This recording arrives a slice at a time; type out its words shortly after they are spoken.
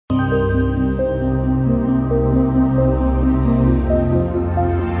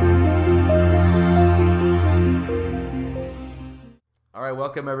right,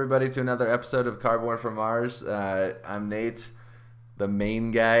 welcome everybody to another episode of Cardboard from Mars. I'm Nate, the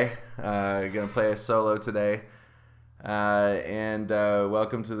main guy. Gonna play a solo today, and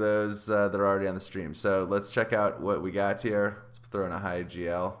welcome to those that are already on the stream. So let's check out what we got here. Let's throw in a high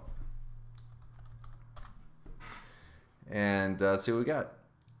GL and see what we got.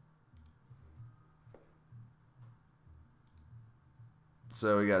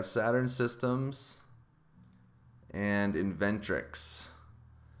 So we got Saturn Systems and Inventrix.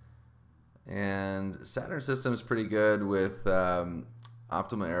 And Saturn Systems pretty good with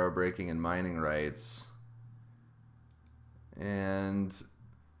optimal arrow braking and mining rights. And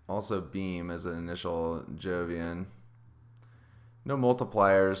also Beam as an initial Jovian. No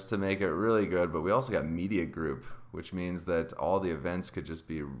multipliers to make it really good, but we also got Media Group, which means that all the events could just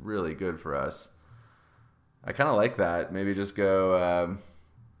be really good for us. I kind of like that. Maybe just go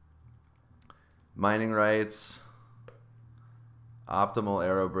mining rights, optimal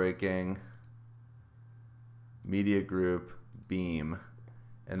arrow braking, Media Group, Beam,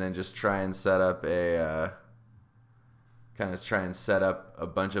 and then just try and set up a a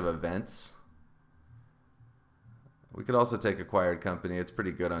bunch of events. We could also take Acquired Company. It's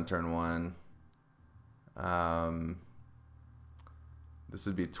pretty good on turn one. This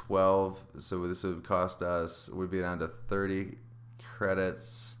would be 12, so this would cost us, we'd be down to 30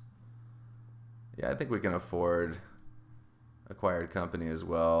 credits. Yeah, I think we can afford Acquired Company as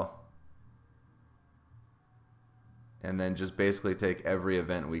well. And then just basically take every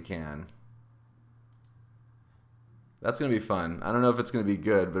event we can. That's going to be fun. I don't know if it's going to be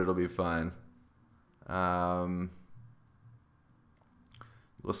good, but it'll be fun.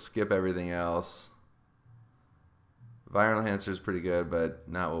 We'll skip everything else. Viral Enhancer is pretty good, but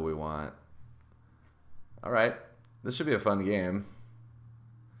not what we want. Alright, this should be a fun game.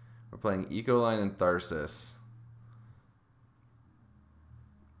 We're playing Ecoline and Tharsis.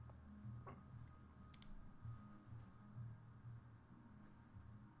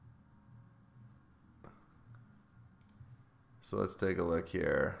 So let's take a look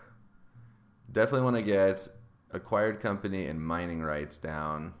here. Definitely want to get Acquired Company and mining rights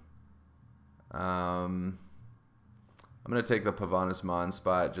down. I'm going to take the Pavanis Mon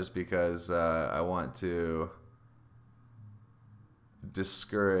spot just because I want to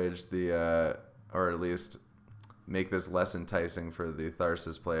discourage the, or at least make this less enticing for the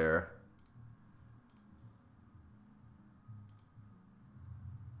Tharsis player.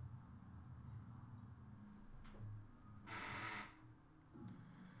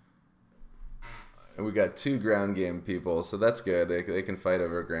 And we got two ground game people, so that's good. They can fight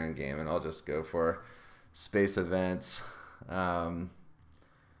over a ground game, and I'll just go for space events. Also,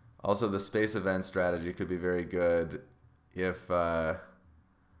 the space event strategy could be very good if I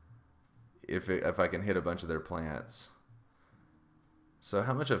can hit a bunch of their plants. So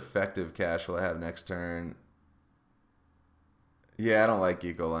how much effective cash will I have next turn? Yeah, I don't like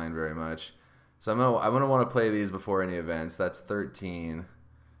Ecoline very much. So I'm gonna want to play these before any events. That's 13.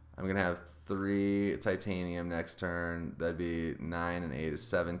 I'm gonna have 3 titanium next turn. That'd be 9 and 8 is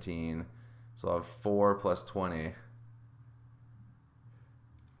 17. So I'll have 4 plus 20.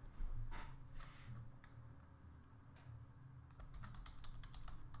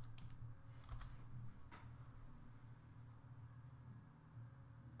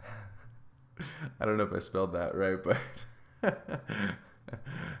 I don't know if I spelled that right, but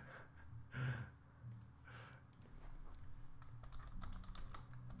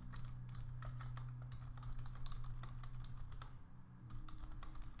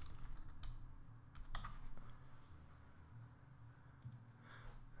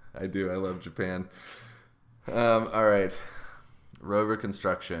I do. I love Japan. All right. Rover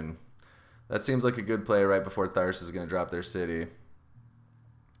Construction. That seems like a good play right before Tharsis is going to drop their city.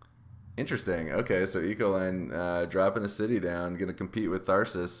 Interesting. Okay, so Ecoline dropping a city down, going to compete with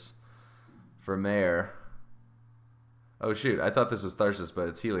Tharsis for mayor. Oh, shoot. I thought this was Tharsis, but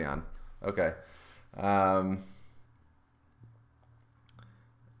it's Helion. Okay.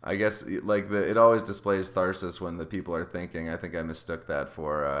 I guess like it always displays Tharsis when the people are thinking. I think I mistook that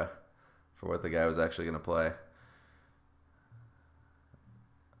for what the guy was actually going to play.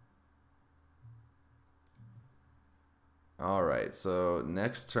 All right, so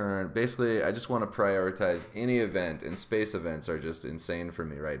next turn, basically I just want to prioritize any event, and space events are just insane for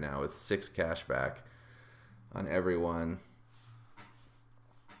me right now with 6 cash back on every one.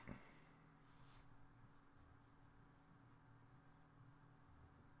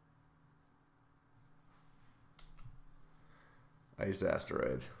 Ice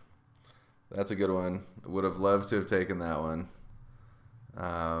Asteroid. That's a good one. Would have loved to have taken that one.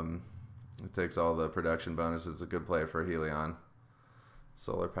 It takes all the production bonuses. It's a good play for Helion.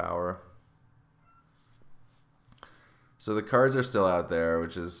 solar power. So the cards are still out there,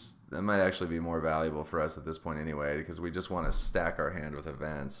 which is, that might actually be more valuable for us at this point anyway, because we just want to stack our hand with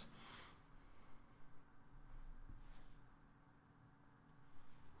events.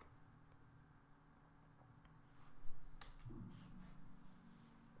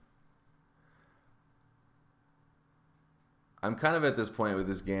 I'm kind of at this point with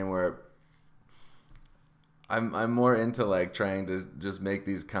this game where I'm more into like trying to just make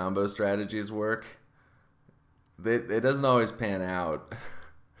these combo strategies work. It doesn't always pan out,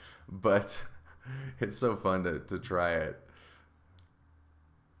 but it's so fun to try it.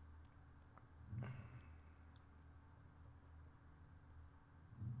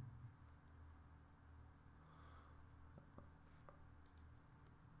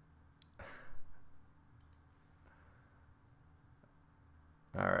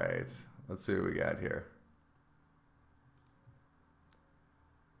 All right, let's see what we got here.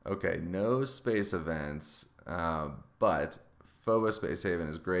 Okay, no space events, but Phobos Space Haven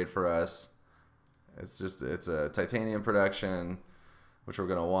is great for us. It's a titanium production, which we're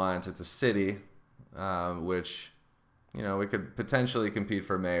gonna want. It's a city, which, you know, we could potentially compete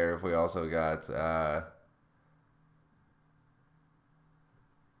for mayor if we also got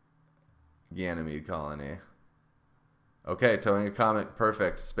Ganymede colony. Okay, towing a comet,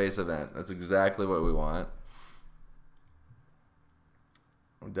 perfect. Space event. That's exactly what we want.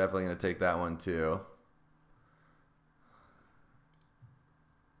 I'm definitely going to take that one too.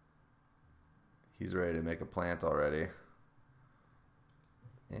 He's ready to make a plant already.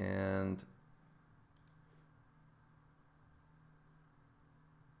 And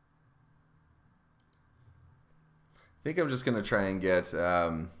I think I'm just going to try and get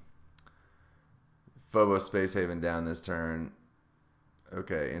Phobos Space Haven down this turn.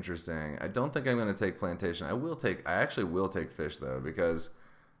 Okay, interesting. I don't think I'm going to take plantation. I actually will take fish though, because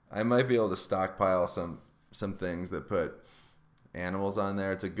I might be able to stockpile some things that put animals on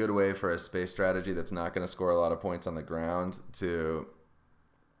there. It's a good way for a space strategy that's not going to score a lot of points on the ground to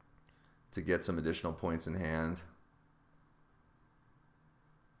get some additional points in hand.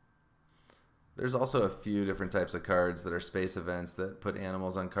 There's also a few different types of cards that are space events that put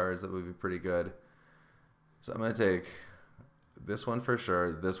animals on cards that would be pretty good. So I'm going to take this one for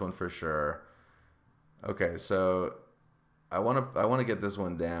sure, this one for sure. Okay, so I want to get this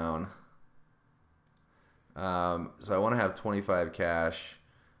one down. So I want to have 25 cash.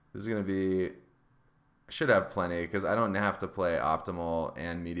 This is going to be, I should have plenty because I don't have to play optimal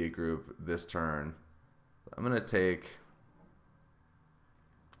and media group this turn. I'm going to take,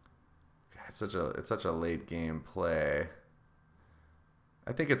 it's such a late game play.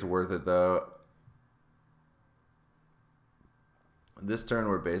 I think it's worth it though. This turn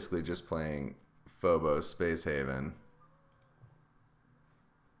we're basically just playing Phobos Space Haven.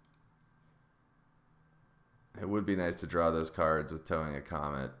 It would be nice to draw those cards with towing a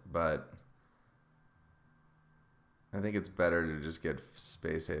comet, but I think it's better to just get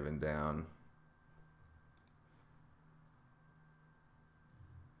Space Haven down.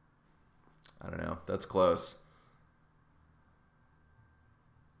 I don't know. That's close.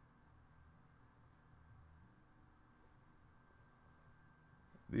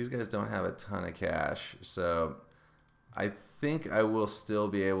 These guys don't have a ton of cash, so I think I will still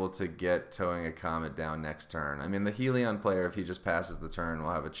be able to get towing a comet down next turn. I mean, the Helion player, if he just passes the turn,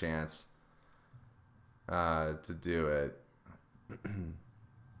 will have a chance to do it.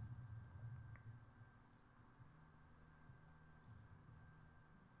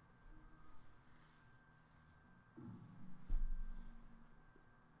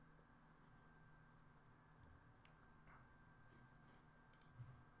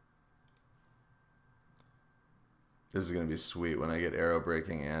 This is going to be sweet when I get arrow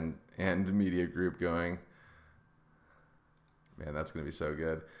breaking and media group going. Man, that's going to be so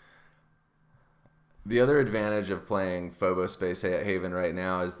good. The other advantage of playing Phobos Space Haven right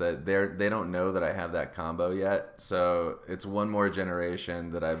now is that they don't know that I have that combo yet. So it's one more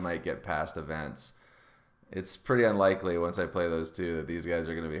generation that I might get past events. It's pretty unlikely once I play those two that these guys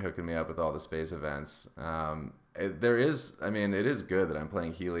are going to be hooking me up with all the space events. It is good that I'm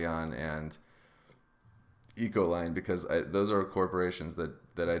playing Helion and Ecoline because those are corporations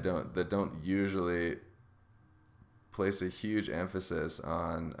that don't usually place a huge emphasis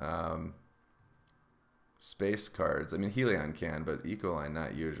on space cards. I mean, Helion can, but Ecoline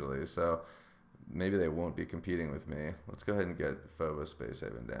not usually. So maybe they won't be competing with me. Let's go ahead and get Phobos Space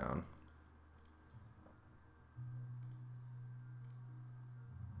Haven down.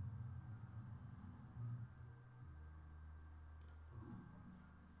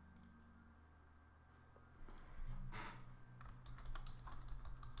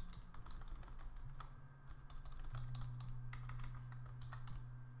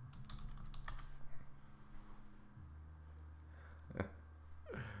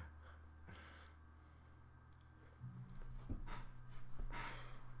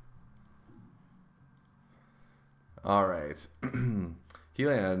 All right. Helion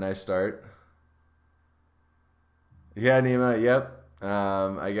had a nice start. Yeah, Nima. Yep.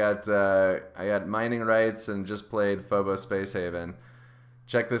 I got mining rights and just played Phobos Space Haven.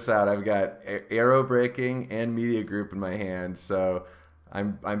 Check this out. I've got arrow breaking and media group in my hand, so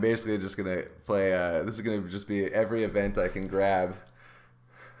I'm basically just gonna play. This is gonna just be every event I can grab.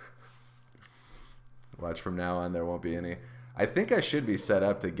 Watch from now on, there won't be any. I think I should be set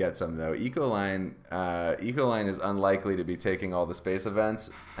up to get some though. Ecoline is unlikely to be taking all the space events.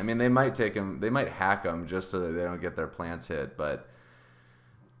 I mean, they might take them. They might hack them just so that they don't get their plants hit. But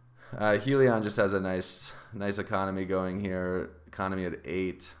Helion just has a nice economy going here. Economy at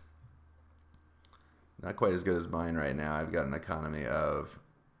 8. Not quite as good as mine right now. I've got an economy of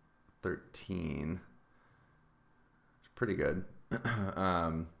 13. It's pretty good.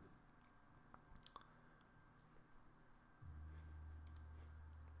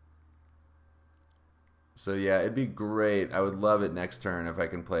 So yeah, it'd be great. I would love it next turn if I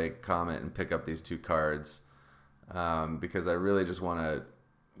can play Comet and pick up these 2 cards. Because I really just want to,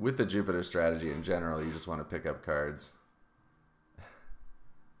 with the Jupiter strategy in general, you just want to pick up cards.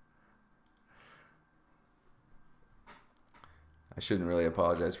 I shouldn't really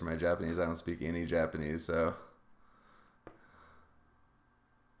apologize for my Japanese. I don't speak any Japanese, so...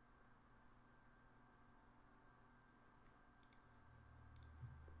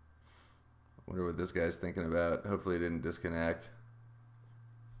 Wonder what this guy's thinking about. Hopefully he didn't disconnect.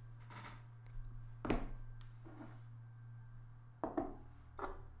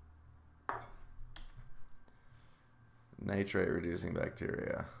 Nitrate reducing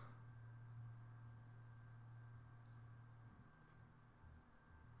bacteria.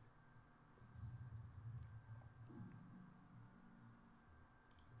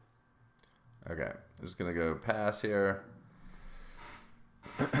 Okay, I'm just gonna go pass here.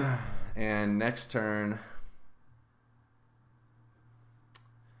 And next turn,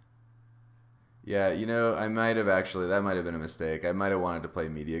 yeah, you know, I might have actually, that might have been a mistake. I might have wanted to play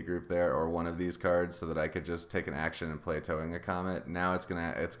Media Group there or one of these cards so that I could just take an action and play Towing a Comet. Now it's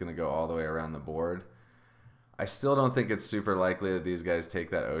gonna go all the way around the board. I still don't think it's super likely that these guys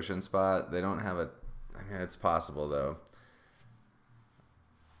take that ocean spot. They don't have a, I mean, it's possible though.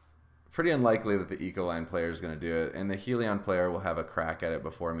 Pretty unlikely that the Ecoline player is going to do it, and the Helion player will have a crack at it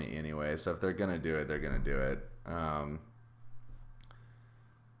before me anyway, so if they're going to do it, they're going to do it.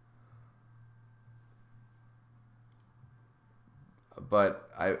 But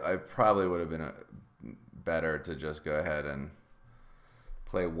I probably would have been better to just go ahead and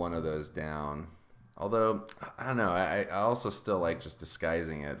play one of those down. Although, I don't know, I also still like just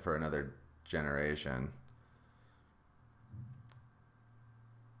disguising it for another generation.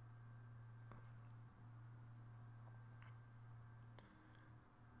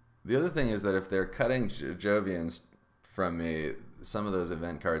 The other thing is that if they're cutting Jovians from me, some of those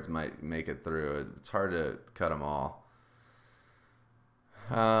event cards might make it through. It's hard to cut them all.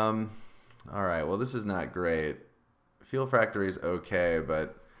 All right, well, this is not great. Fuel Factory is okay,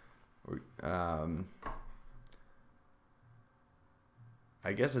 but I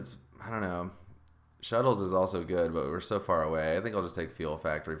guess it's, I don't know. Shuttles is also good, but we're so far away. I think I'll just take Fuel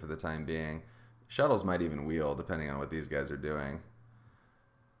Factory for the time being. Shuttles might even wheel, depending on what these guys are doing.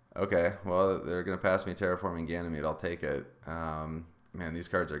 Okay, well, they're going to pass me Terraforming Ganymede. I'll take it. Man, these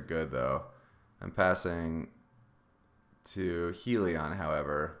cards are good, though. I'm passing to Helion,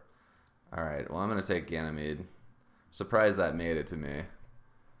 however. All right, well, I'm going to take Ganymede. Surprised that made it to me.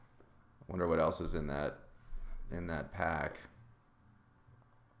 Wonder what else is in that pack.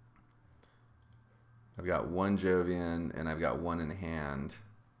 I've got 1 Jovian, and I've got 1 in hand.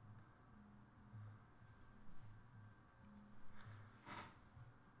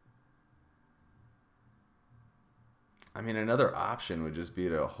 I mean, another option would just be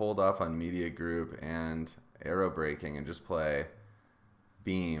to hold off on Media Group and Arrow Breaking and just play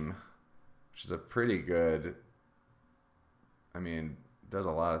Beam, which is a pretty good, I mean, does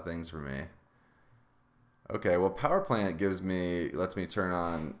a lot of things for me. Okay, well, Power Plant lets me turn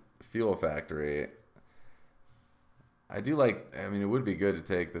on Fuel Factory. I do like, I mean, it would be good to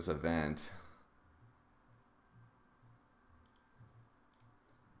take this event.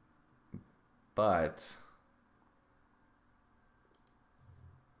 But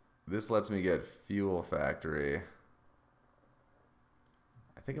this lets me get Fuel Factory.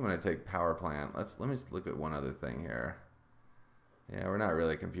 I think I'm going to take Power Plant. Let me look at one other thing here. Yeah, we're not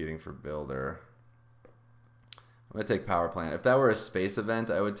really competing for Builder. I'm going to take Power Plant. If that were a space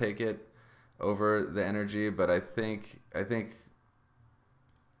event, I would take it over the energy, but I think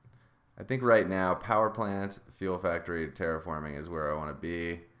right now Power Plant, Fuel Factory, Terraforming is where I want to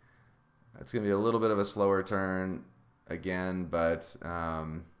be. It's going to be a little bit of a slower turn. again, but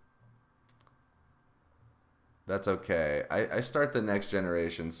that's okay. I start the next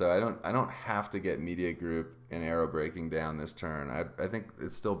generation, so I don't have to get media group and arrow breaking down this turn. I think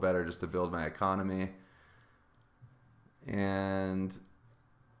it's still better just to build my economy. And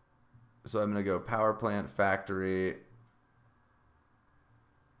so I'm going to go power plant, factory.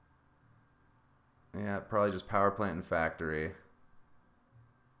 Yeah, probably just power plant and factory.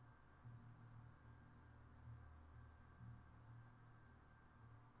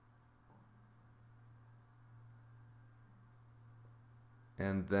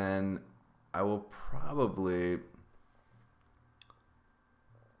 And then I will probably...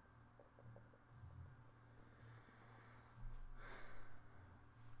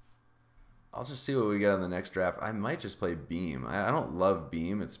 I'll just see what we get on the next draft. I might just play Beam. I don't love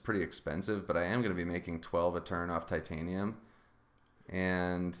Beam. It's pretty expensive, but I am going to be making 12 a turn off Titanium.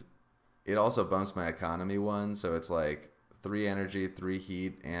 And it also bumps my economy 1, so it's like 3 energy, 3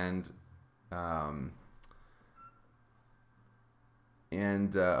 heat, and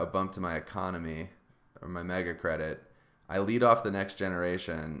a bump to my economy, or my mega credit. I lead off the next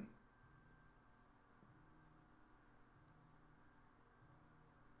generation.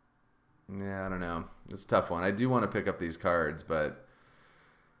 Yeah, I don't know. It's a tough one. I do want to pick up these cards, but...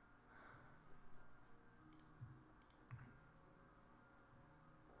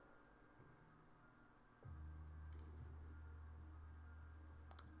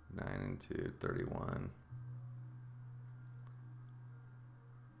 Nine and 2, 31.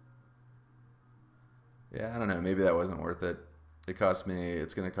 Yeah, I don't know. Maybe that wasn't worth it. It's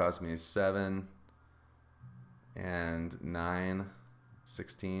going to cost me 7 and 9,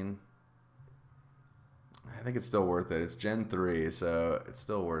 16. I think it's still worth it. It's Gen 3, so it's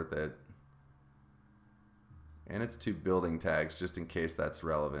still worth it. And it's 2 building tags, just in case that's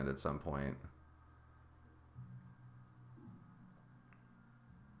relevant at some point.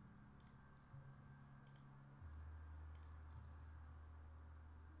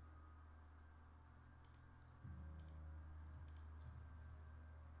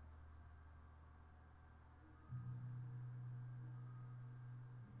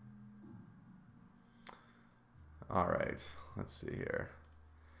 All right, let's see here.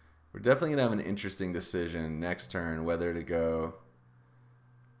 We're definitely going to have an interesting decision next turn whether to go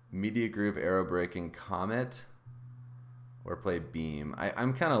Media Group, Arrow Breaking, Comet, or play Beam.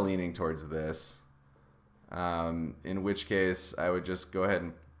 I'm kind of leaning towards this, in which case I would just go ahead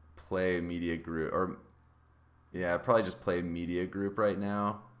and play Media Group, or yeah, probably just play Media Group right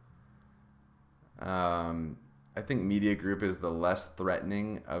now. I think Media Group is the less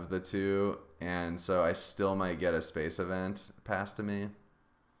threatening of the two, and so I still might get a space event passed to me.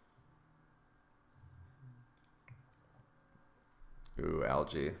 Ooh,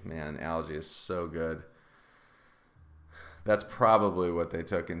 Algae. Man, Algae is so good. That's probably what they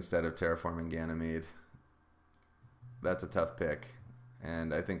took instead of Terraforming Ganymede. That's a tough pick,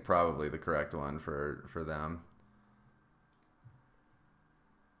 and I think probably the correct one for them.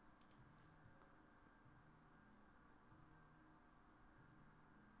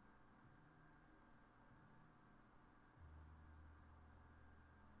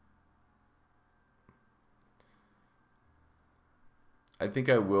 I think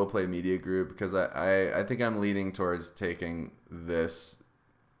I will play Media Group because I think I'm leaning towards taking this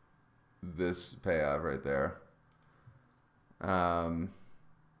payoff right there. I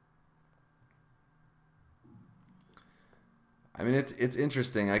mean, it's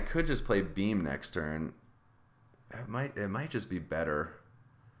interesting. I could just play Beam next turn. It might just be better,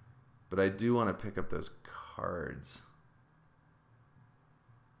 but I do want to pick up those cards.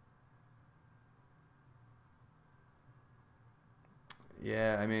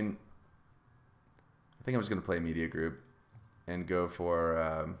 Yeah, I mean, I think I'm just gonna play Media Group and go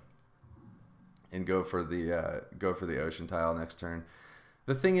for the Ocean Tile next turn.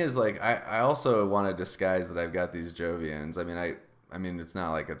 The thing is, like, I also want to disguise that I've got these Jovians. I mean, it's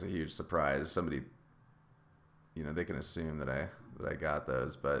not like it's a huge surprise. Somebody, you know, they can assume that I got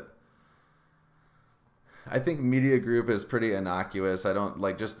those, but I think Media Group is pretty innocuous. I don't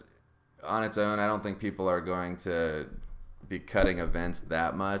like just on its own. I don't think people are going to be cutting events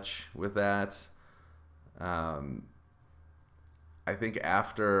that much with that. I think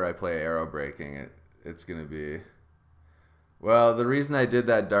after I play Arrow Breaking, it's going to be... Well, the reason I did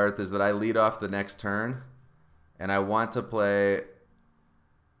that, Darth, is that I lead off the next turn, and I want to play...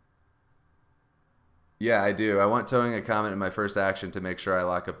 Yeah, I do. I want Towing a Comet in my first action to make sure I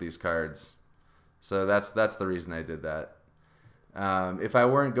lock up these cards. So that's the reason I did that. If I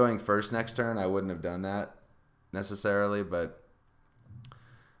weren't going first next turn, I wouldn't have done that necessarily, but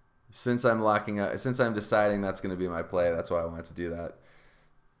Since I'm locking up, since I'm deciding that's going to be my play, that's why I wanted to do that.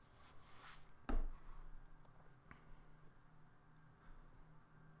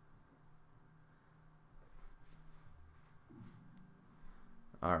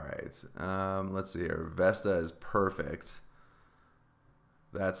 All right. Let's see here. Vesta is perfect.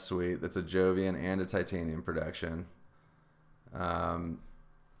 That's sweet. That's a Jovian and a Titanium production.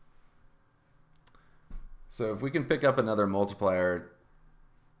 So if we can pick up another multiplier,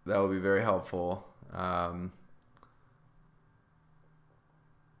 that will be very helpful. I'm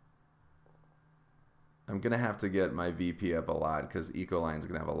going to have to get my VP up a lot because Ecoline's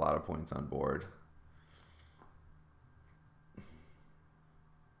going to have a lot of points on board.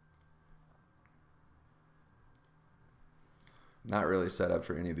 Not really set up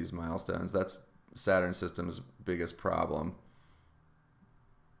for any of these milestones. That's Saturn Systems' biggest problem.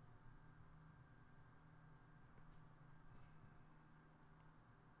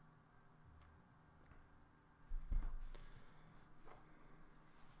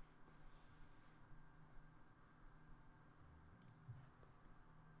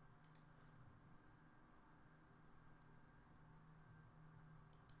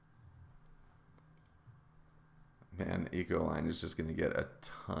 Man, Ecoline is just going to get a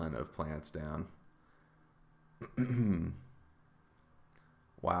ton of plants down.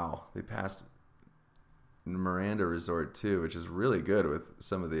 Wow, they passed Miranda Resort too, which is really good with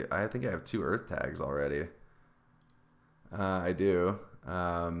some of the... I think I have 2 Earth tags already. I do.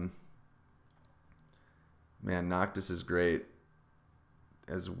 Man, Noctis is great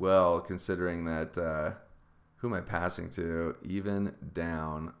as well, considering that... who am I passing to? Even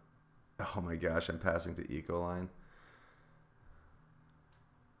down. Oh my gosh, I'm passing to Ecoline.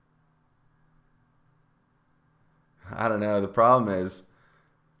 I don't know. The problem is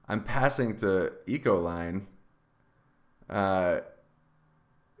I'm passing to Ecoline.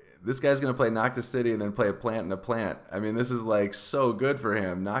 This guy's going to play Noctis City and then play a plant and a plant. I mean, this is like so good for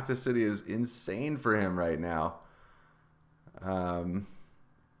him. Noctis City is insane for him right now. I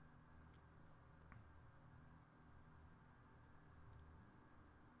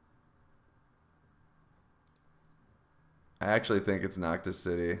actually think it's Noctis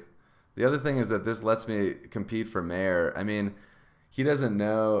City. The other thing is that this lets me compete for mayor. I mean, he doesn't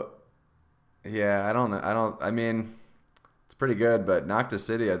know. Yeah, I don't know. I mean, it's pretty good, but Noctis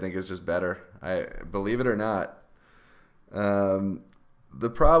City I think is just better. I believe it or not. The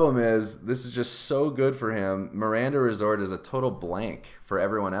problem is this is just so good for him. Miranda Resort is a total blank for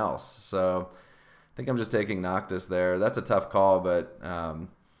everyone else. So I think I'm just taking Noctis there. That's a tough call, but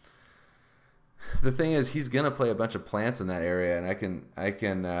the thing is, he's gonna play a bunch of plants in that area, and I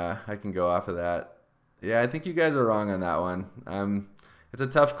can go off of that. Yeah, I think you guys are wrong on that one. It's a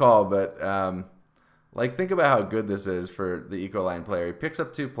tough call, but like think about how good this is for the Ecoline player. He picks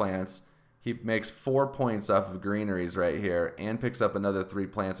up 2 plants, he makes 4 points off of greeneries right here, and picks up another 3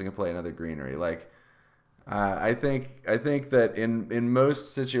 plants and can play another greenery. Like I think that in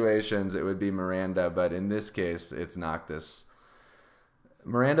most situations it would be Miranda, but in this case it's Noctis.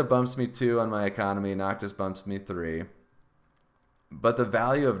 Miranda bumps me 2 on my economy. Noctis bumps me 3. But the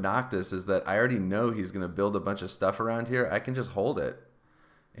value of Noctis is that I already know he's going to build a bunch of stuff around here. I can just hold it.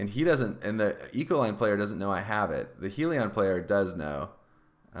 And he doesn't, and the Ecoline player doesn't know I have it. The Helion player does know.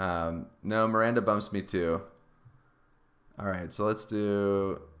 No, Miranda bumps me 2. All right, so let's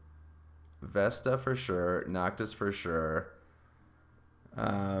do Vesta for sure. Noctis for sure.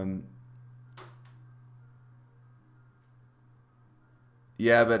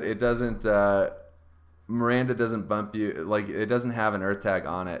 Yeah, but it doesn't. Miranda doesn't bump you. Like it doesn't have an Earth tag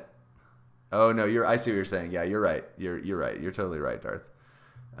on it. Oh no, I see what you're saying. Yeah, you're right. You're right. You're totally right, Darth.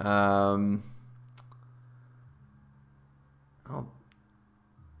 Oh,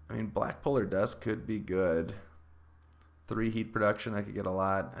 I mean, Black Polar Dust could be good. 3 heat production, I could get a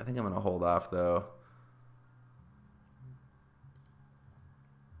lot. I think I'm gonna hold off though.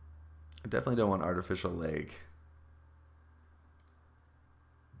 I definitely don't want Artificial Lake.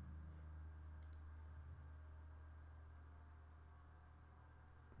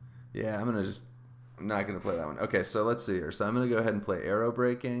 Yeah, I'm not gonna play that one. Okay, so let's see here. So I'm gonna go ahead and play Arrow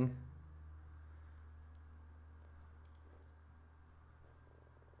Breaking.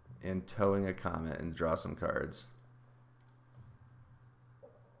 And Towing a Comet and draw some cards.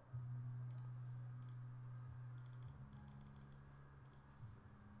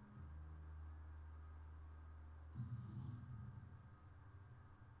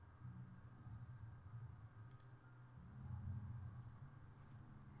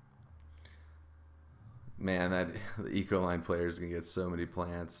 Man, the Ecoline player is going to get so many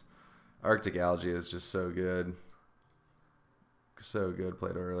plants. Arctic Algae is just so good. So good,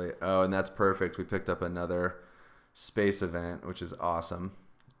 played early. Oh, and that's perfect. We picked up another space event, which is awesome.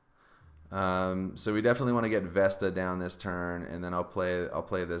 So we definitely want to get Vesta down this turn, and then I'll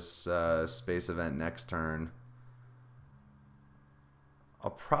play this space event next turn. I'll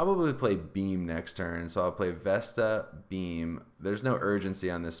probably play Beam next turn, so I'll play Vesta, Beam. There's no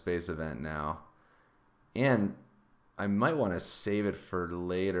urgency on this space event now. And I might want to save it for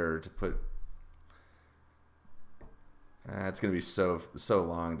later to put... it's going to be so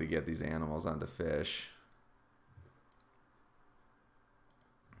long to get these animals onto fish.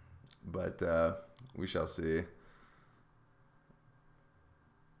 But we shall see.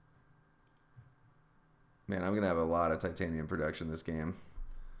 Man, I'm going to have a lot of titanium production this game.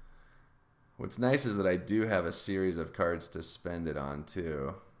 What's nice is that I do have a series of cards to spend it on,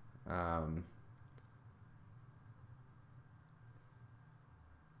 too.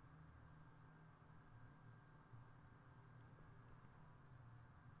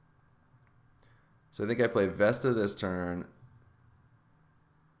 So I think I play Vesta this turn.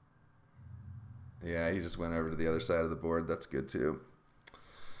 Yeah, he just went over to the other side of the board. That's good, too.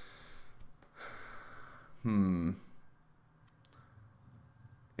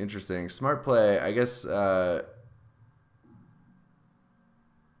 Interesting. Smart play. I guess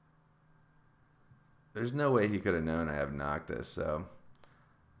there's no way he could have known I have Noctis, so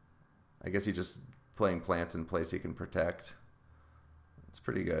I guess he just playing plants in place he can protect. It's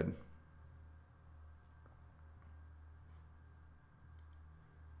pretty good.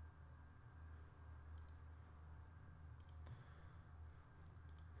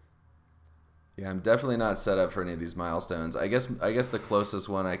 Yeah, I'm definitely not set up for any of these milestones. I guess the closest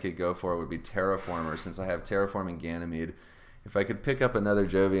one I could go for would be Terraformer, since I have Terraforming Ganymede. If I could pick up another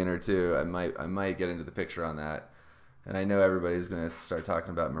Jovian or two, I might get into the picture on that. And I know everybody's going to start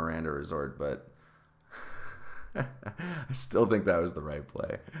talking about Miranda Resort, but I still think that was the right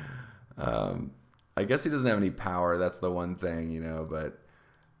play. I guess he doesn't have any power. That's the one thing, you know, but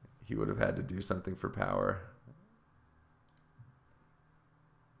he would have had to do something for power.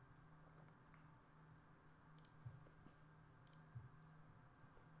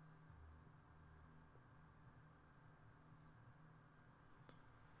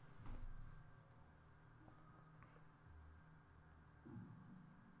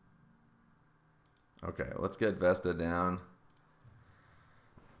 Okay, let's get Vesta down.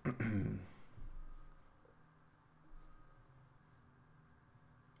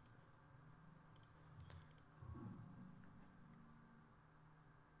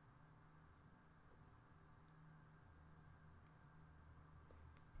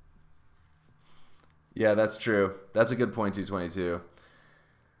 Yeah, that's true. That's a good point, 222.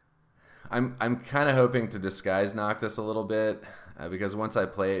 I'm kind of hoping to disguise Noctis a little bit, because once I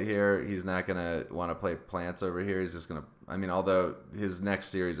play it here, he's not going to want to play plants over here. He's just going to... I mean, although his next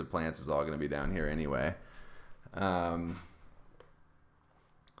series of plants is all going to be down here anyway. I'm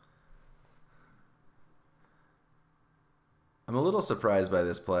a little surprised by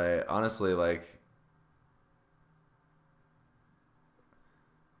this play. Honestly, like...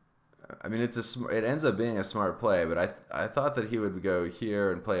 I mean, it ends up being a smart play, but I thought that he would go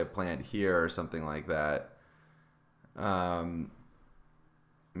here and play a plant here or something like that. I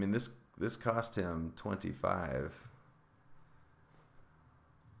mean, this cost him 25.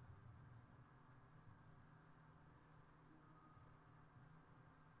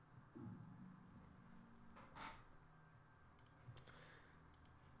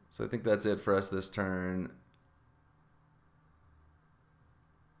 So I think that's it for us this turn.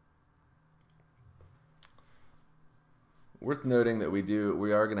 Worth noting that we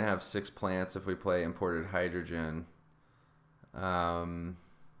are going to have 6 plants if we play imported hydrogen.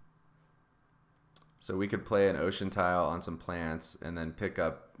 So we could play an ocean tile on some plants and then pick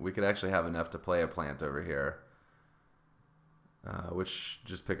up... We could actually have enough to play a plant over here. Which,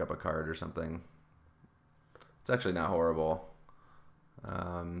 just pick up a card or something. It's actually not horrible.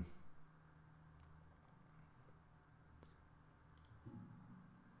 All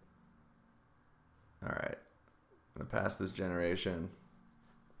right. I'm going to pass this generation.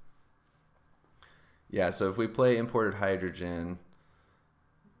 Yeah, so if we play imported hydrogen,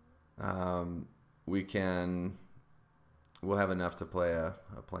 we'll have enough to play a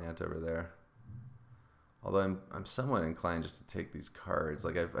plant over there. Although I'm somewhat inclined just to take these cards.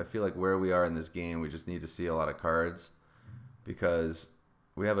 Like I feel like where we are in this game, we just need to see a lot of cards, because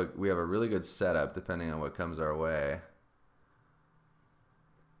we have a really good setup depending on what comes our way.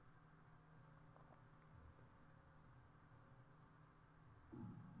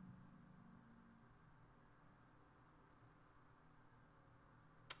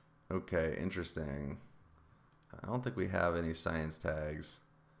 Okay, interesting. I don't think we have any science tags.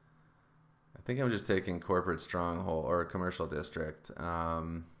 I think I'm just taking corporate stronghold or commercial district.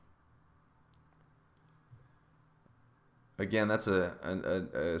 Again, that's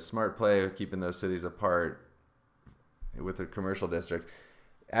a smart play of keeping those cities apart with the commercial district.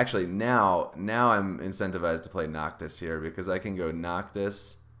 Actually, now I'm incentivized to play Noctis here because I can go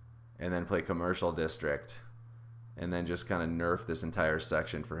Noctis and then play commercial district and then just kind of nerf this entire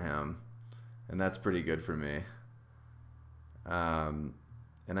section for him. And that's pretty good for me.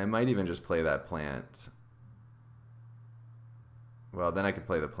 And I might even just play that plant. Well, then I could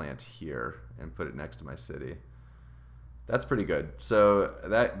play the plant here and put it next to my city. That's pretty good. So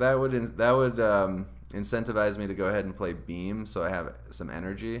that would incentivize me to go ahead and play Beam, so I have some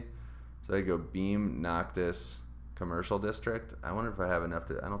energy. So I go Beam, Noctis, Commercial District. I wonder if I have enough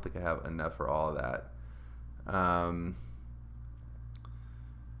to. I don't think I have enough for all of that.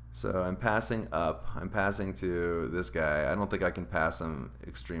 So I'm passing up. I'm passing to this guy. I don't think I can pass him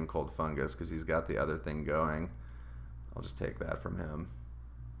Extreme Cold Fungus because he's got the other thing going. I'll just take that from him.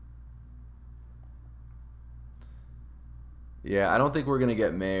 Yeah, I don't think we're going to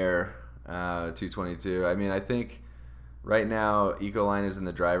get Mayor 222. I mean, I think right now Ecoline is in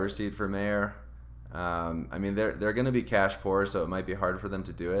the driver's seat for Mayor. I mean, they're going to be cash poor, so it might be hard for them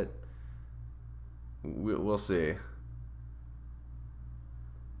to do it. We'll see.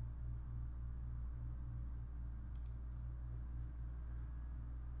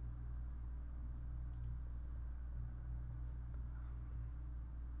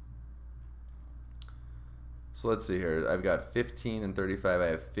 So let's see here. I've got 15 and 35. I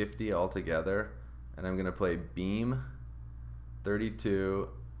have 50 altogether. And I'm going to play Beam, 32.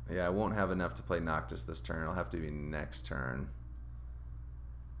 Yeah, I won't have enough to play Noctis this turn. It'll have to be next turn.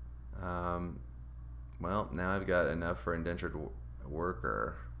 Well, now I've got enough for Indentured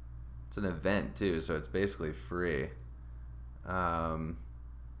Worker. It's an event, too, so it's basically free. Yeah,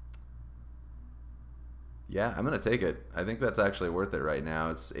 I'm going to take it. I think that's actually worth it right now.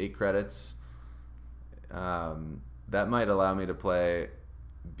 It's 8 credits. That might allow me to play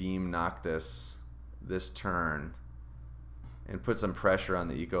Beam Noctis this turn and put some pressure on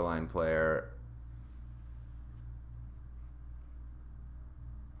the Ecoline player.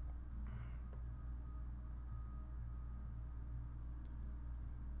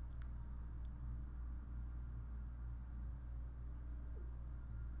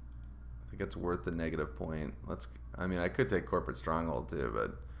 I think it's worth the negative point. I mean, I could take Corporate Stronghold too,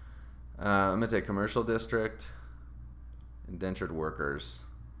 but I'm going to take Commercial District, Indentured Workers.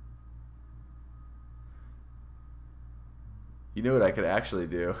 You know what I could actually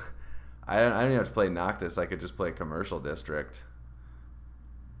do? I don't even have to play Noctis. I could just play Commercial District.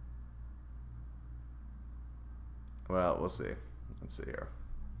 Well, we'll see. Let's see here.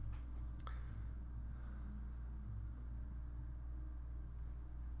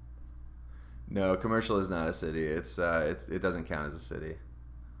 No, Commercial is not a city. It doesn't count as a city.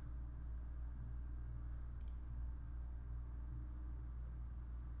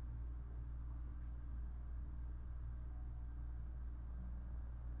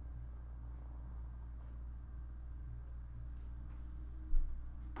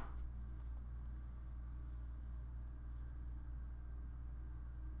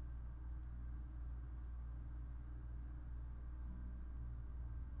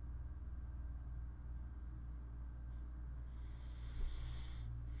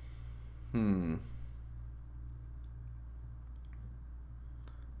 Hmm.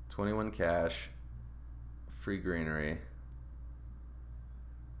 21 cash, free greenery.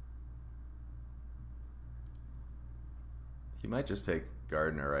 He might just take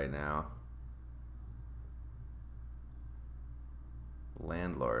Gardener right now.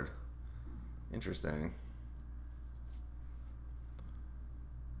 Landlord. Interesting.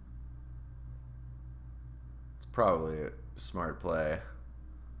 It's probably a smart play.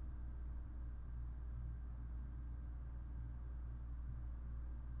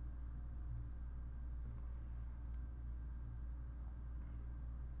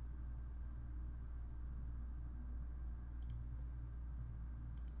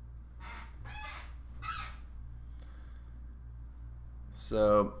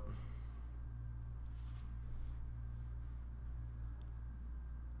 So I'm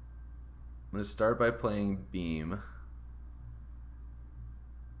going to start by playing Beam.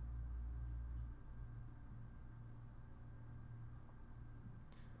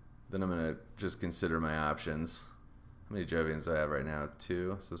 Then I'm going to just consider my options. How many Jovians do I have right now?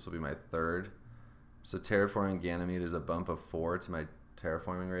 2. So this will be my 3rd. So Terraforming Ganymede is a bump of 4 to my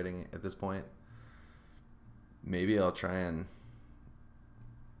terraforming rating at this point. Maybe I'll try and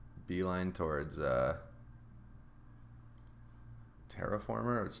beeline towards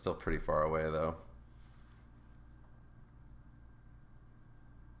Terraformer? It's still pretty far away though.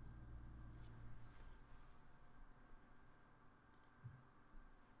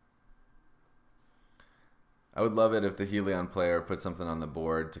 I would love it if the Helion player put something on the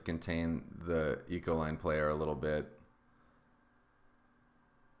board to contain the Ecoline player a little bit.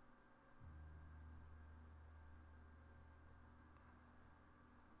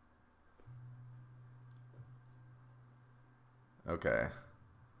 Okay.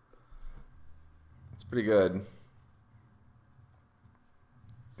 It's pretty good.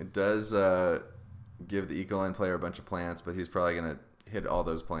 It does give the Ecoline player a bunch of plants, but he's probably going to hit all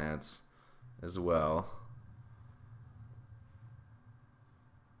those plants as well.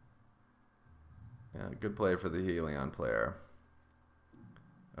 Yeah, good play for the Helion player.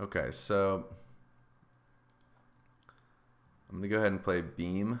 Okay, so I'm going to go ahead and play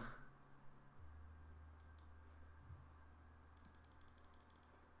Beam.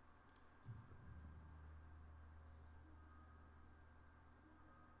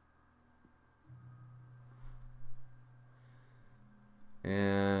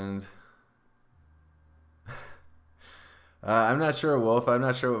 And I'm not sure, Wolf. I'm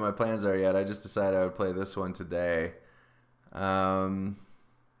not sure what my plans are yet. I just decided I would play this one today. And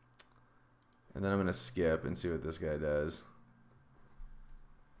then I'm going to skip and see what this guy does.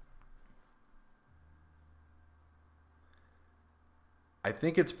 I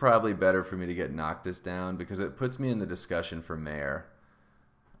think it's probably better for me to get Noctis down because it puts me in the discussion for mayor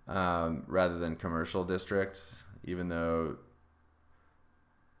rather than commercial districts, even though...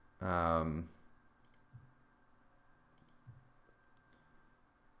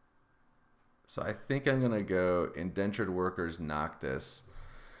 So I think I'm going to go Indentured Workers Noctis.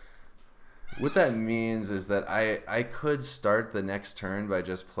 What that means is that I could start the next turn by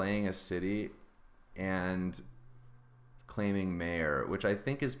just playing a city and claiming mayor, which I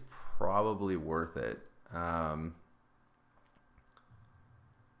think is probably worth it.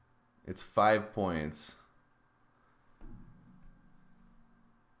 It's 5 points.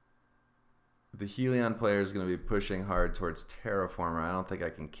 The Helion player is going to be pushing hard towards Terraformer. I don't think I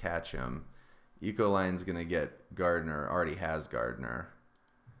can catch him. Ecoline's going to get Gardener, already has Gardener.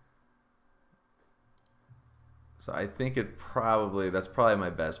 So I think that's probably my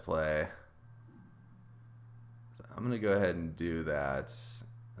best play. So I'm going to go ahead and do that.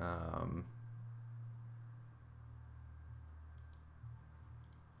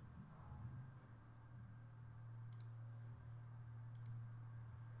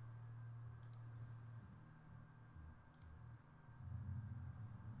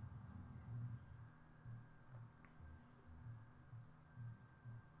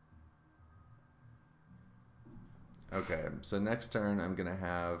 Okay, so next turn I'm going to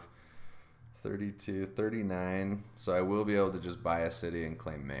have 32, 39, so I will be able to just buy a city and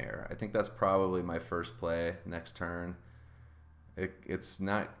claim mayor. I think that's probably my first play next turn. It's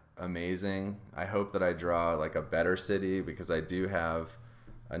not amazing. I hope that I draw like a better city because I do have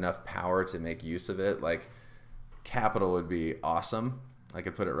enough power to make use of it. Like capital would be awesome. I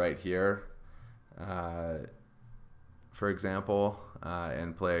could put it right here, for example,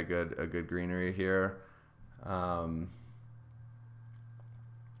 and play a good greenery here. So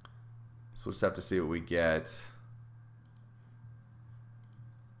we'll just have to see what we get.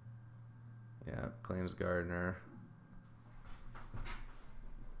 Yeah, claims Gardener.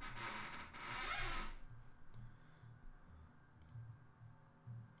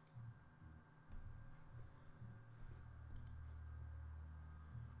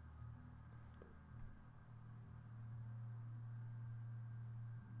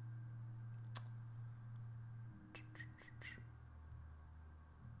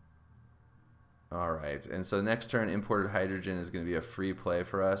 All right, and so next turn, imported hydrogen is going to be a free play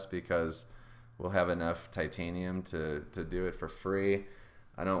for us because we'll have enough titanium to do it for free.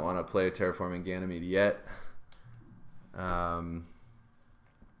 I don't want to play Terraforming Ganymede yet.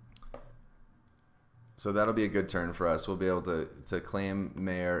 So that'll be a good turn for us. We'll be able to claim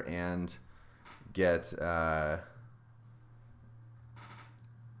mayor and get a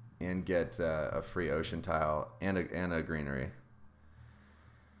free ocean tile and a greenery.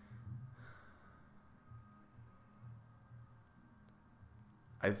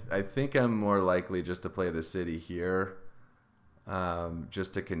 I think I'm more likely just to play the city here,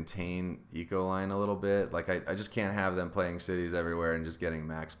 just to contain Ecoline a little bit. Like I just can't have them playing cities everywhere and just getting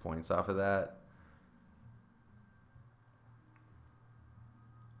max points off of that.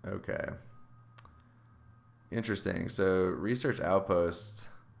 Okay. Interesting. So research outposts,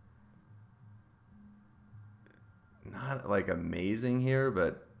 not like amazing here,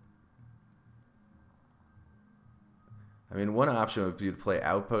 but I mean, one option would be to play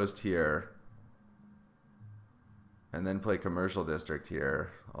Outpost here and then play Commercial District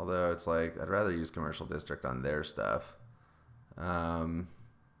here. Although it's like, I'd rather use Commercial District on their stuff.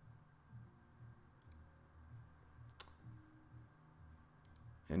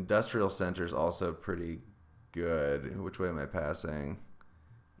 Industrial Center is also pretty good. Which way am I passing?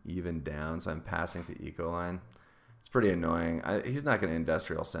 Even down, so I'm passing to Ecoline. It's pretty annoying. He's not going to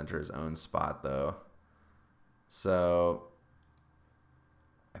Industrial Center his own spot, though. So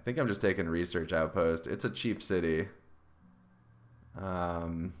I think I'm just taking Research Outpost. It's a cheap city.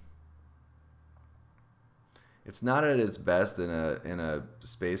 It's not at its best in a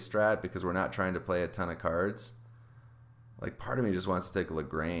space strat because we're not trying to play a ton of cards. Like, part of me just wants to take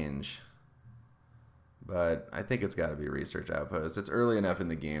Lagrange, but I think it's got to be Research Outpost. It's early enough in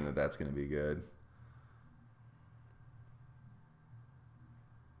the game that that's going to be good.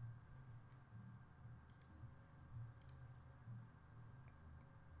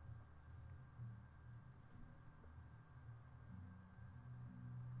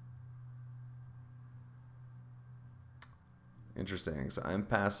 Interesting. So I'm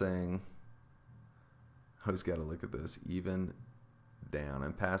passing. I always got to look at this. Even down.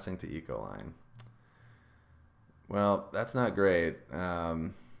 I'm passing to Ecoline. Well, that's not great.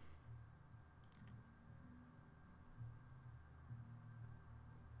 Tundra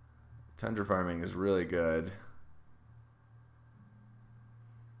farming is really good.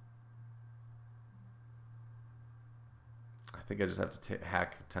 I think I just have to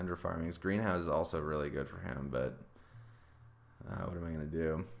hack Tundra farming. His greenhouse is also really good for him, but what am I going to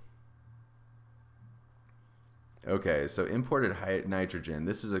do? Okay, so imported nitrogen.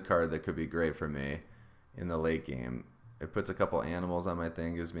 This is a card that could be great for me in the late game. It puts a couple animals on my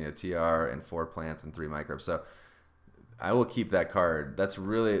thing, gives me a TR and 4 plants and 3 microbes. So I will keep that card. That's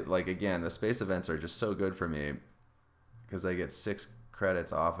really, like, again, the space events are just so good for me because I get 6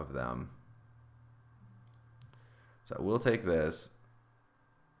 credits off of them. So we'll take this.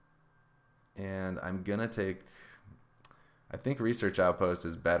 And I'm going to take, I think Research Outpost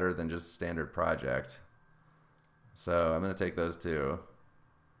is better than just Standard Project. So I'm going to take those two.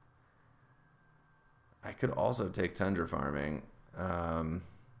 I could also take Tundra farming. I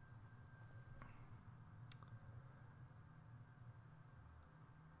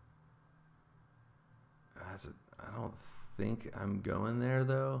don't think I'm going there,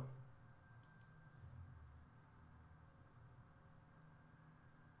 though.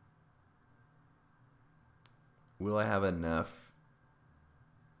 Will I have enough?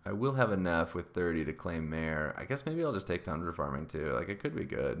 I will have enough with 30 to claim Mayor. I guess maybe I'll just take Tundra farming too. Like, it could be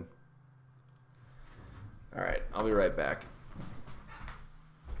good. All right, I'll be right back.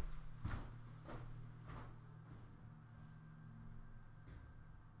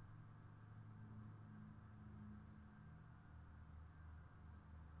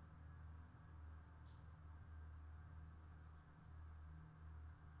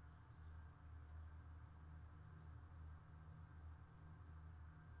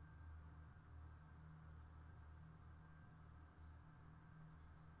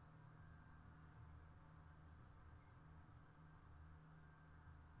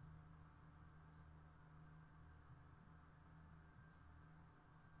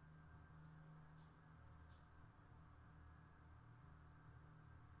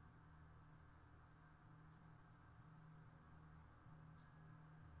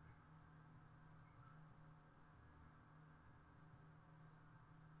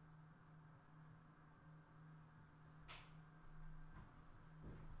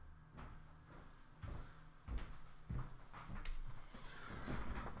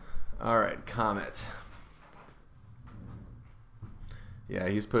 All right, Comet. Yeah,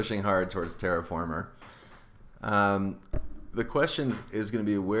 he's pushing hard towards Terraformer. The question is going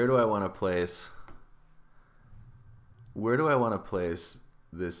to be, where do I want to place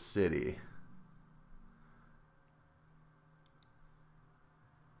this city?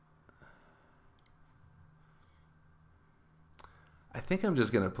 I think I'm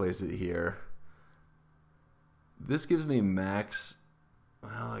just going to place it here. This gives me max.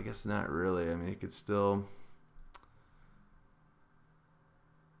 Well, I guess not really. I mean, it could still.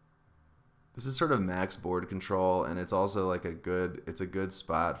 This is sort of max board control, and it's also like it's a good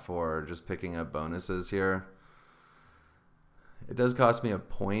spot for just picking up bonuses here. It does cost me a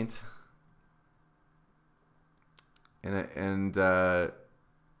point. Yeah,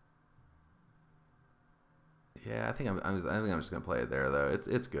 I think I'm just gonna play it there though.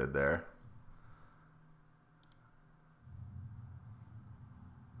 It's good there.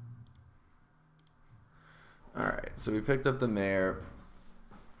 All right, so we picked up the mayor.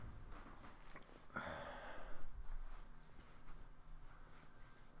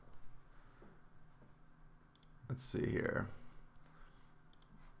 Let's see here.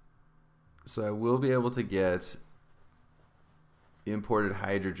 So I will be able to get imported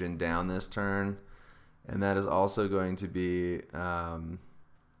hydrogen down this turn, and that is also going to be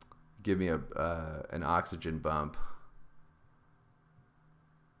give me an oxygen bump.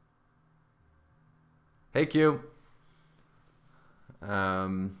 Hey Q.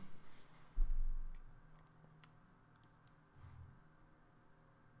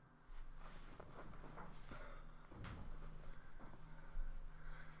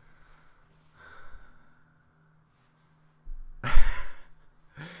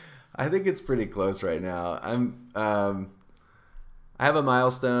 I think it's pretty close right now. I have a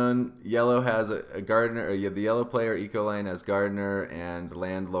milestone. Yellow has a gardener, or the yellow player Ecoline has gardener and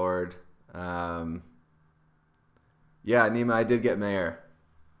landlord. Yeah, Nima, I did get mayor.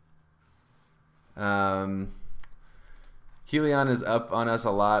 Helion is up on us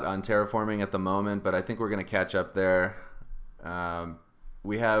a lot on terraforming at the moment, but I think we're going to catch up there.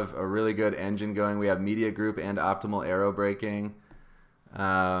 We have a really good engine going. We have media group and optimal arrow braking,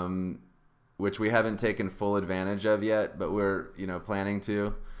 which we haven't taken full advantage of yet, but we're planning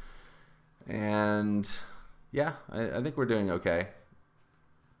to. And yeah, I think we're doing okay.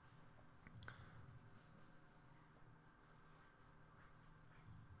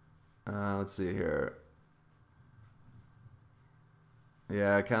 Let's see here.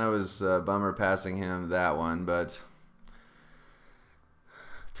 Yeah, it kind of was a bummer passing him that one, but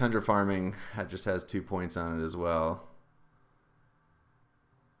Tundra Farming just has 2 points on it as well.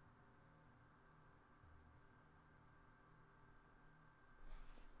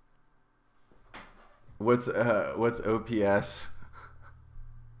 What's OPS?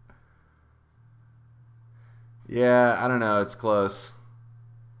 Yeah, I don't know. It's close.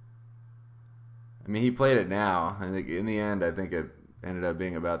 I mean, he played it now. I think in the end, I think it ended up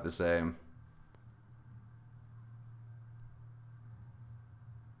being about the same.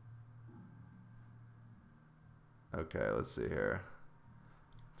 Okay, let's see here.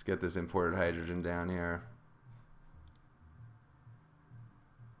 Let's get this imported hydrogen down here.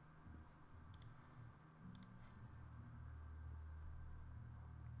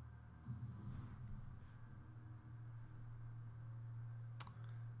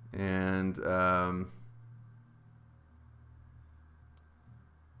 And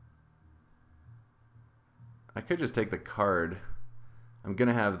I could just take the card. I'm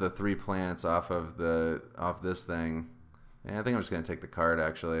gonna have the 3 plants off this thing. And I think I'm just gonna take the card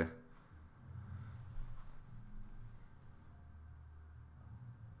actually.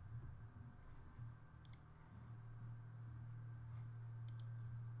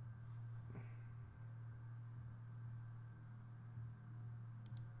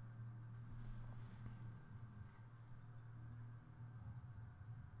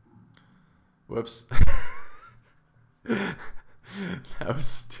 Whoops. That was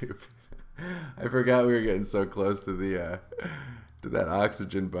stupid. I forgot we were getting so close to the to that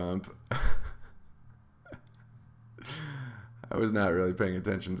oxygen bump. I was not really paying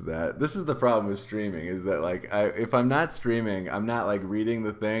attention to that. This is the problem with streaming, is that like if I'm not streaming, I'm not like reading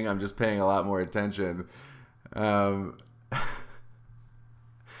the thing. I'm just paying a lot more attention. I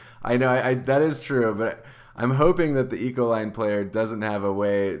know that is true, but I'm hoping that the Ecoline player doesn't have a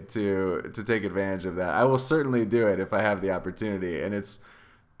way to take advantage of that. I will certainly do it if I have the opportunity, and it's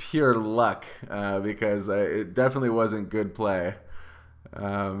pure luck because it definitely wasn't good play.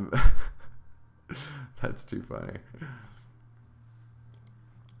 That's too funny.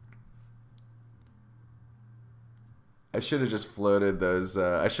 I should have just floated those.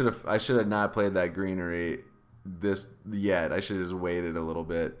 I should have not played that greenery yet. I should have just waited a little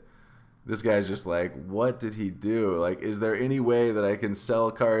bit. This guy's just like, what did he do? Like, is there any way that I can sell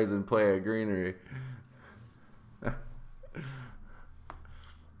cards and play a greenery?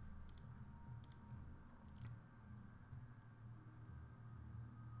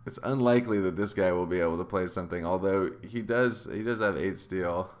 It's unlikely that this guy will be able to play something, although he does have 8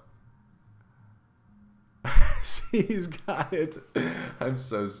 steel. See, he's got it. I'm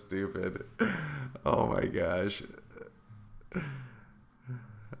so stupid. Oh my gosh.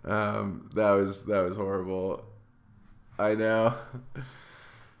 That was horrible. I know.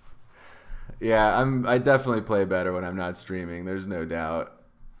 Yeah, I definitely play better when I'm not streaming. There's no doubt.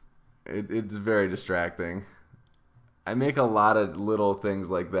 It's very distracting. I make a lot of little things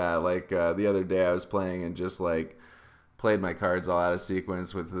like that. Like the other day, I was playing and just like played my cards all out of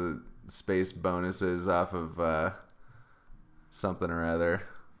sequence with the space bonuses off of something or other.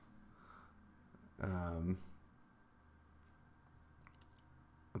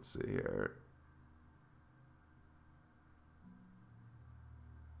 Let's see here.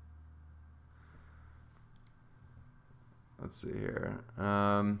 Let's see here.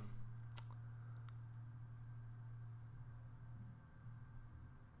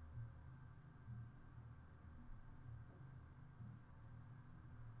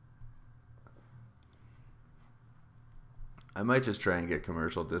 I might just try and get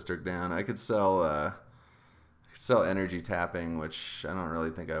commercial district down. I could sell energy tapping, which I don't really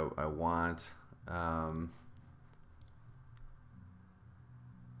think I want.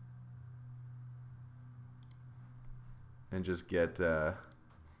 And just get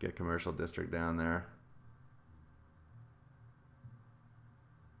commercial district down there.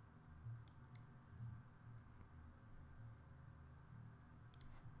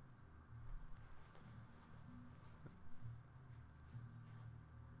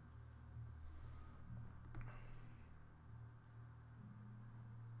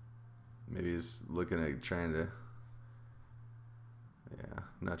 Maybe he's looking at trying to, yeah, I'm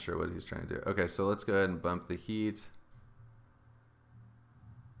not sure what he's trying to do. Okay, so let's go ahead and bump the heat.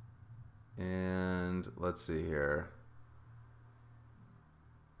 And let's see here.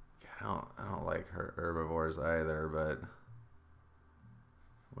 I don't like herbivores either, but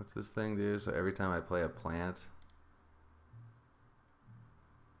what's this thing do? So every time I play a plant,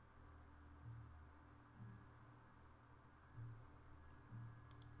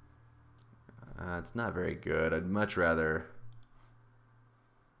 it's not very good. I'd much rather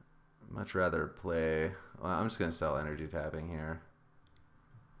play. Well, I'm just gonna sell energy tapping here.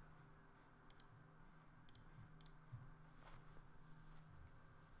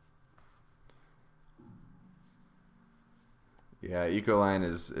 Yeah, Ecoline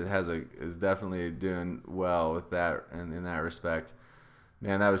is definitely doing well with that and in that respect.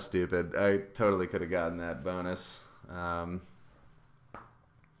 Man, that was stupid. I totally could have gotten that bonus.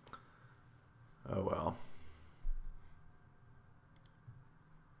 Oh well.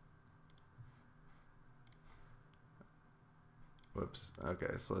 Whoops.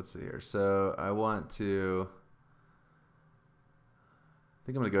 Okay, so let's see here. So I think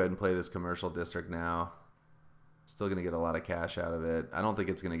I'm gonna go ahead and play this commercial district now. Still gonna get a lot of cash out of it. I don't think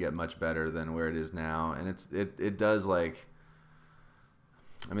it's gonna get much better than where it is now, and it does, like,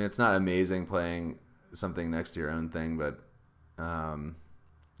 I mean, it's not amazing playing something next to your own thing, but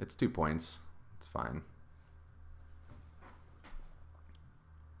it's 2 points. It's fine.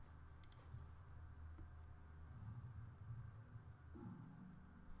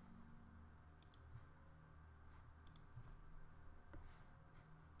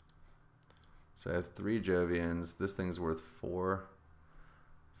 So I have 3 Jovians. This thing's worth 4,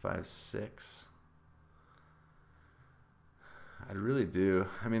 5, 6. I really do.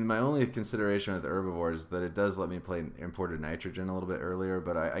 I mean, my only consideration with herbivores is that it does let me play imported nitrogen a little bit earlier,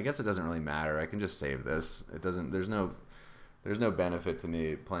 but I guess it doesn't really matter. I can just save this. It doesn't. There's no benefit to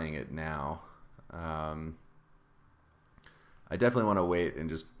me playing it now. I definitely want to wait and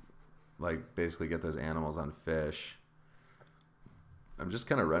just, like, basically get those animals on fish. I'm just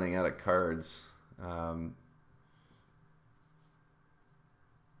kind of running out of cards.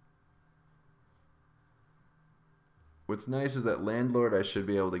 What's nice is that Landlord I should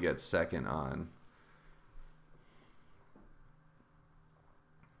be able to get second on.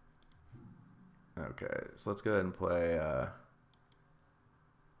 Okay, so let's go ahead and play.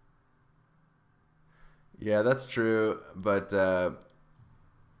 Yeah, that's true, but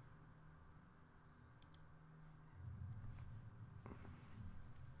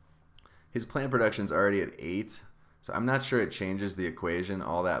his plant production's already at 8, so I'm not sure it changes the equation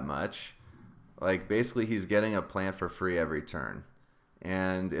all that much. Like, basically, he's getting a plant for free every turn.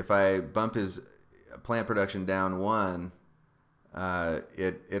 And if I bump his plant production down 1,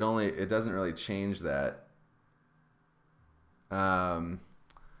 it doesn't really change that. All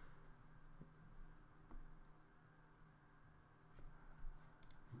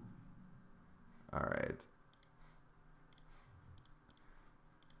right.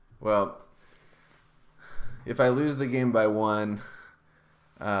 Well, if I lose the game by 1,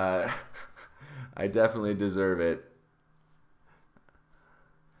 I definitely deserve it.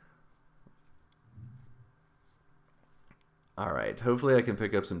 All right, hopefully I can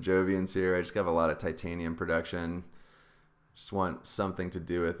pick up some Jovians here. I just have a lot of titanium production. Just want something to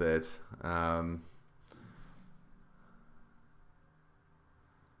do with it.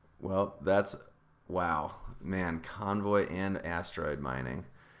 Well, that's, wow, man, Convoy and Asteroid Mining.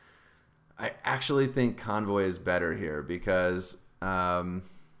 I actually think Convoy is better here because I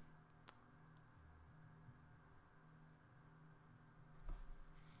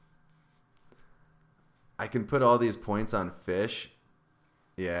can put all these points on fish.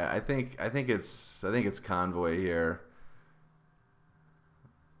 Yeah, I think it's Convoy here.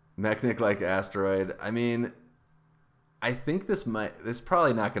 Mechanic like Asteroid. I mean, I think this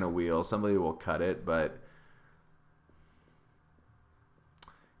probably not going to wheel. Somebody will cut it, but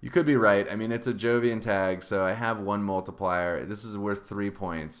you could be right. I mean, it's a Jovian tag, so I have one multiplier. This is worth 3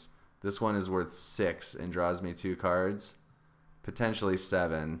 points. This one is worth 6 and draws me 2 cards, potentially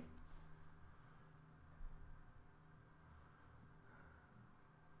 7.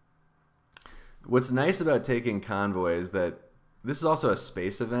 What's nice about taking Convoy is that this is also a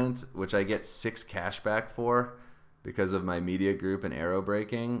space event, which I get 6 cash back for because of my media group and arrow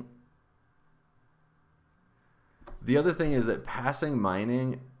breaking. The other thing is that passing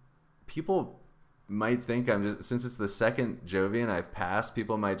mining, people might think I'm just, since it's the second Jovian I've passed,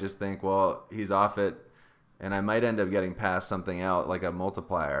 people might just think, well, he's off it, and I might end up getting past something out like a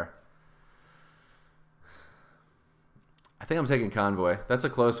multiplier. I think I'm taking Convoy. That's a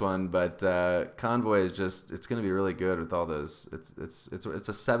close one, but Convoy is just, it's going to be really good with all those. It's a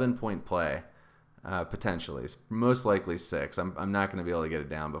 7-point play, potentially. Most likely 6. I'm not going to be able to get it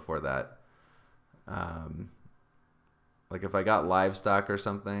down before that. Like if I got livestock or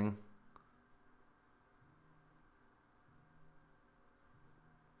something.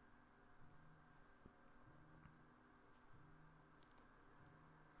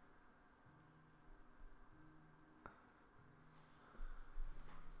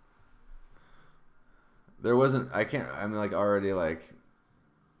 There wasn't, I'm like already like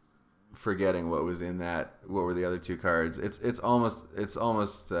forgetting what was in that, what were the other 2 cards. It's almost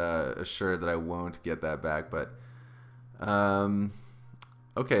assured that I won't get that back, but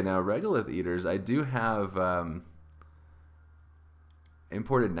okay, now regolith eaters, I do have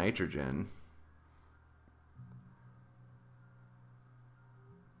imported nitrogen.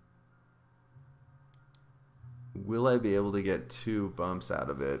 Will I be able to get 2 bumps out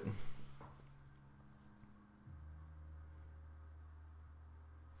of it?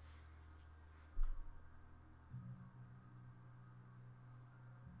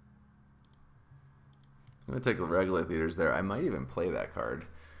 I'm gonna take the regolith eaters there. I might even play that card.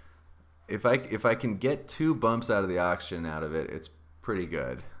 If I can get 2 bumps out of the auction out of it, it's pretty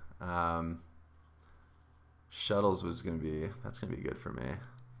good. Shuttles was that's gonna be good for me.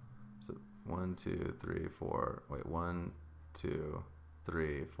 So 1, 2, 3, 4. Wait, 1, 2,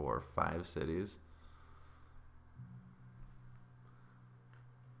 3, 4, 5 cities.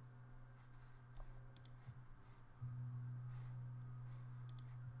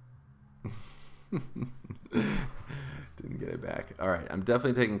 Didn't get it back. All right, I'm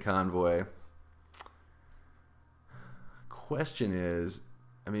definitely taking Convoy. Question is,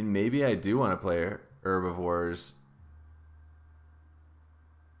 I mean, maybe I do want to play Herbivores.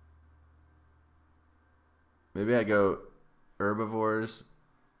 Maybe I go Herbivores,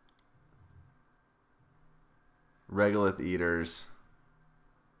 regolith eaters,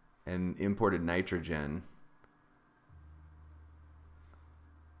 and imported nitrogen.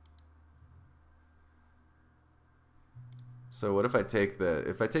 So what if I take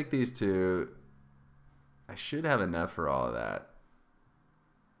these 2, I should have enough for all of that.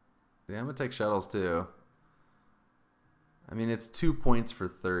 Yeah, I'm gonna take shuttles too. I mean, it's 2 points for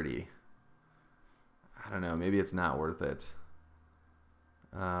 30. I don't know, maybe it's not worth it.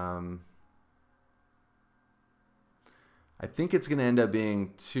 I think it's gonna end up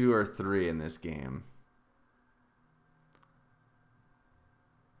being 2 or 3 in this game.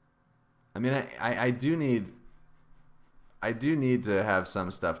 I mean, I do need to have some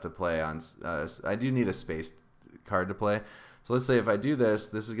stuff to play on. I do need a space card to play. So let's say if I do this,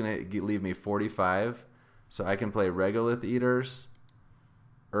 this is going to leave me 45. So I can play regolith eaters,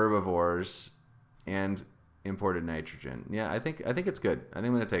 herbivores, and imported nitrogen. Yeah, I think it's good. I think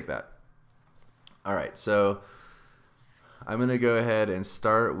I'm going to take that. All right, so I'm going to go ahead and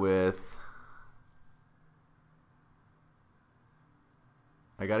start with.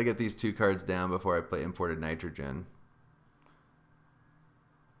 I got to get these 2 cards down before I play imported nitrogen.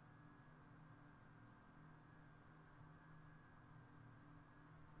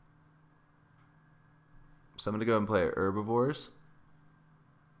 So I'm going to go and play herbivores.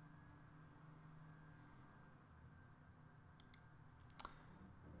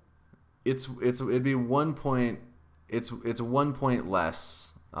 It'd be 1 point. It's 1 point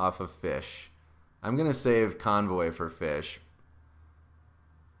less off of fish. I'm going to save Convoy for fish.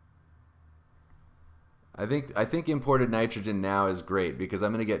 I think imported nitrogen now is great because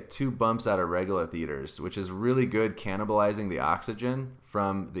I'm going to get 2 bumps out of regolith eaters, which is really good cannibalizing the oxygen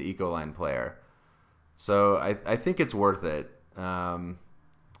from the Ecoline player. So I think it's worth it. I'm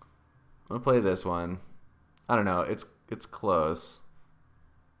gonna play this one. I don't know. It's close.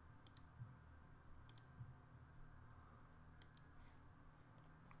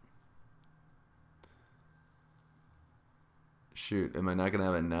 Shoot, am I not going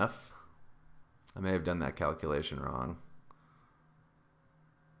to have enough? I may have done that calculation wrong.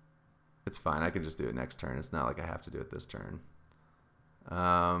 It's fine. I can just do it next turn. It's not like I have to do it this turn.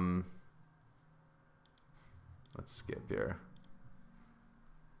 Let's skip here.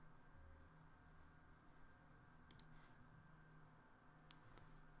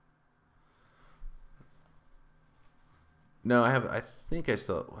 No, I think I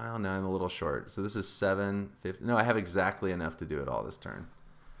still, well, no, I'm a little short. So this is 750. No, I have exactly enough to do it all this turn.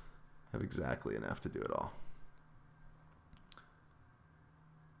 I have exactly enough to do it all.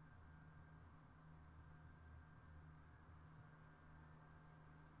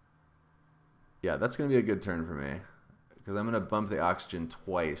 Yeah, that's going to be a good turn for me. Because I'm going to bump the oxygen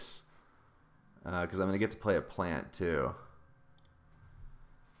twice. Because I'm going to get to play a plant too.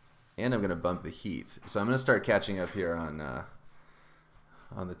 And I'm going to bump the heat. So I'm going to start catching up here on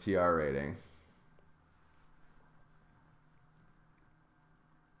the TR rating.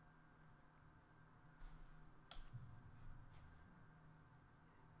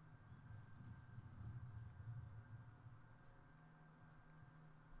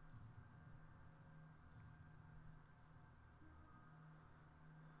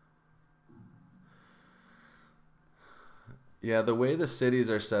 Yeah, the way the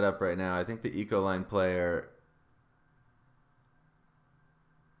cities are set up right now, I think the Ecoline player...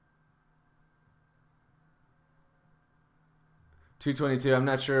 $222, I'm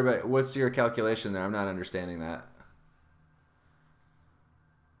not sure about... What's your calculation there? I'm not understanding that.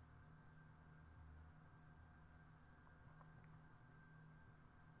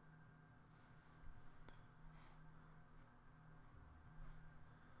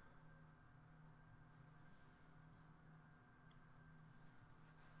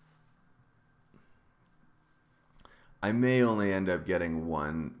 I may only end up getting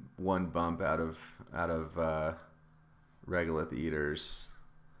one bump out of Regolith Eaters,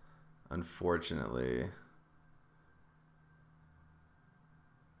 unfortunately.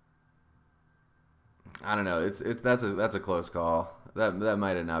 I don't know. That's a close call. That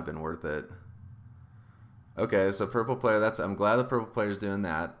might have not been worth it. Okay, so purple player. I'm glad the purple player's doing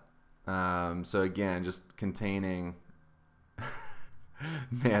that. So again, just containing.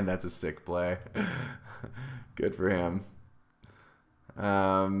 Man, that's a sick play. Good for him.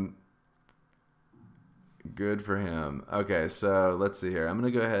 Good for him. Okay, so let's see here. I'm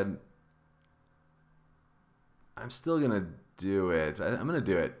going to go ahead. I'm still going to do it. I'm going to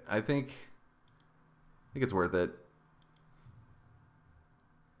do it. I think it's worth it.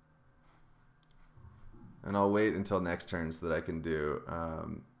 And I'll wait until next turn so that I can do...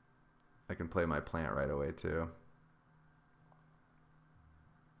 I can play my plant right away, too.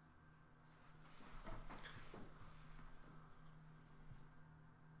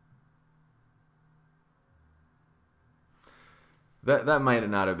 That might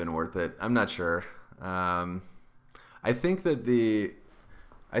not have been worth it. I'm not sure. I think the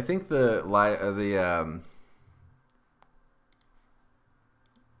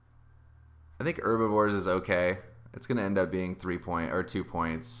herbivores is okay. It's going to end up being 2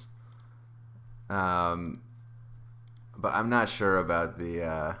 points. But I'm not sure about the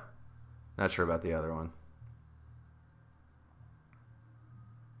other one.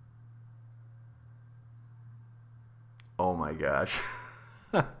 Oh my gosh.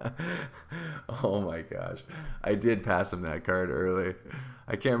 Oh my gosh. I did pass him that card early.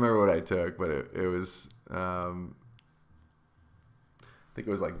 I can't remember what I took, but it was I think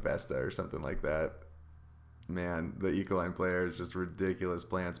it was like Vesta or something like that. Man, the Ecoline player is just ridiculous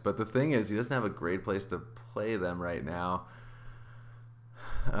plants. But the thing is, he doesn't have a great place to play them right now.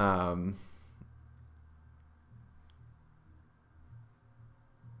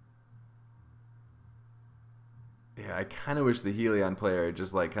 Yeah, I kind of wish the Helion player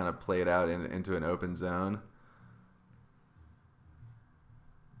just like kind of played out into an open zone.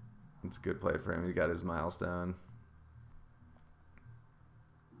 It's a good play for him. He got his milestone.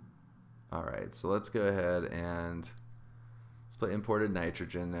 All right, so let's go ahead and let's play imported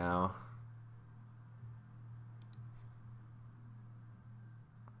nitrogen now.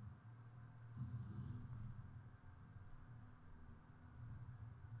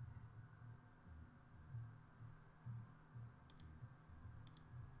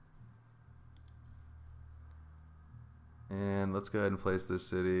 And let's go ahead and place this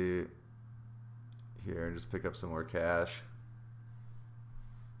city here and just pick up some more cash.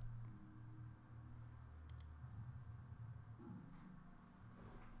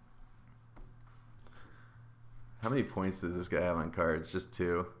 How many points does this guy have on cards? Just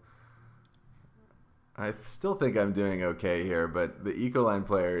 2. I still think I'm doing okay here, but the Ecoline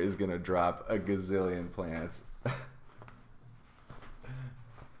player is going to drop a gazillion plants.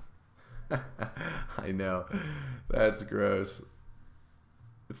 I know. That's gross.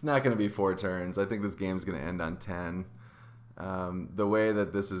 It's not going to be 4 turns. I think this game's going to end on 10. The way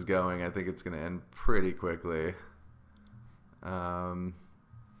that this is going, I think it's going to end pretty quickly.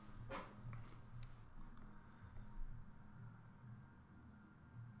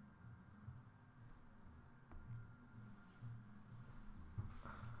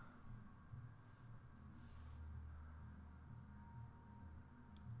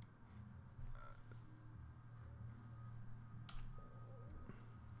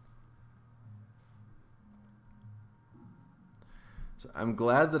 So I'm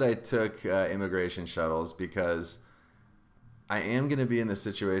glad that I took immigration shuttles, because I am going to be in the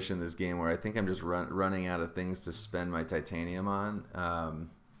situation in this game where I think I'm just running out of things to spend my titanium on.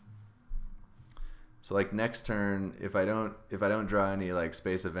 So like next turn, if I don't draw any like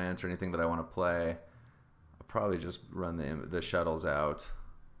space events or anything that I want to play, I'll probably just run the shuttles out.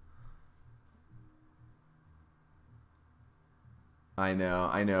 I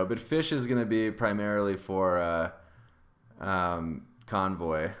know, but fish is going to be primarily for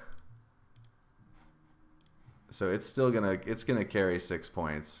convoy. So it's gonna carry 6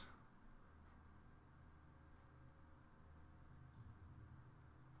 points.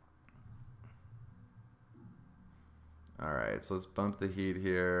 All right, so let's bump the heat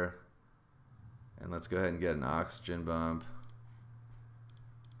here, and let's go ahead and get an oxygen bump.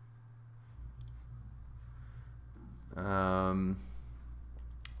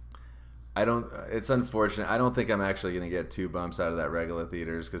 It's unfortunate. I don't think I'm actually going to get 2 bumps out of that regolith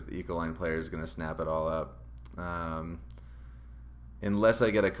because the Ecoline player is going to snap it all up. Unless I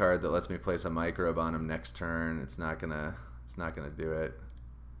get a card that lets me place a microbe on him next turn, it's not gonna do it.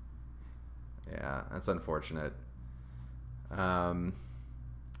 Yeah, that's unfortunate. I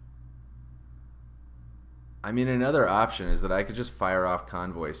mean, another option is that I could just fire off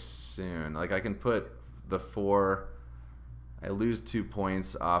convoy soon. Like I can put the 4. I lose 2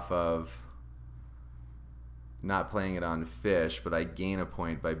 points off of not playing it on fish, but I gain a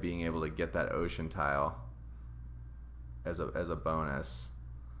point by being able to get that ocean tile as a bonus.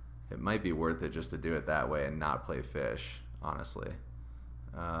 It might be worth it just to do it that way and not play fish, honestly.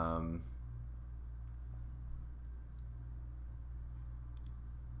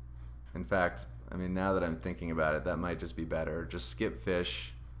 In fact, I mean, now that I'm thinking about it, that might just be better. Just skip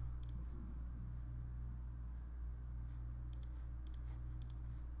fish.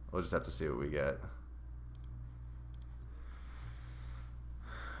 We'll just have to see what we get.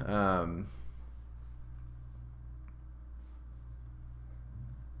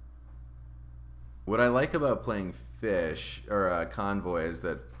 What I like about playing fish or convoy is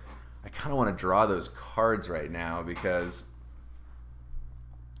that I kind of want to draw those cards right now, because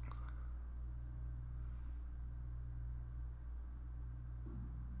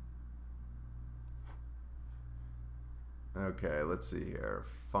okay, let's see here.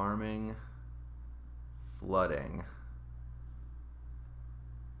 Farming, flooding,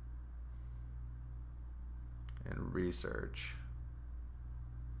 and research.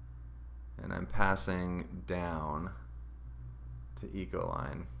 And I'm passing down to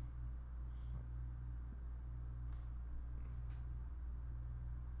Ecoline.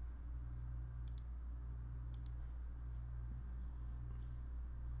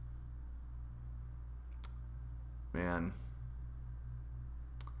 Man.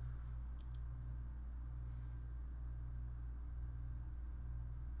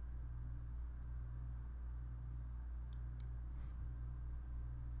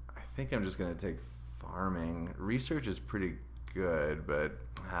 I think I'm just going to take farming. Research is pretty good, but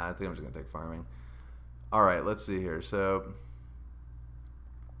I think I'm just going to take farming. All right, let's see here. So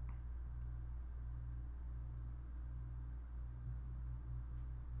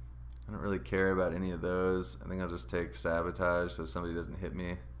I don't really care about any of those. I think I'll just take sabotage so somebody doesn't hit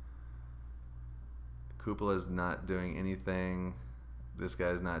me. Kupola's not doing anything. This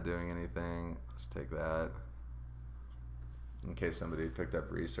guy's not doing anything. Let's take that in case somebody picked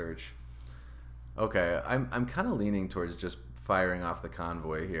up research. Okay, I'm kind of leaning towards just firing off the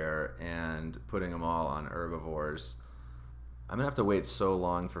convoy here and putting them all on herbivores. I'm gonna have to wait so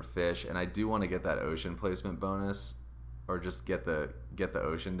long for fish, and I do want to get that ocean placement bonus, or just get the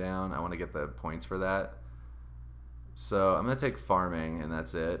ocean down. I want to get the points for that. So I'm gonna take farming, and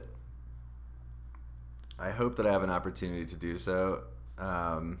that's it. I hope that I have an opportunity to do so.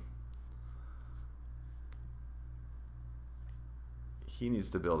 He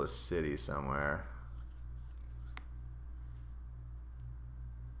needs to build a city somewhere.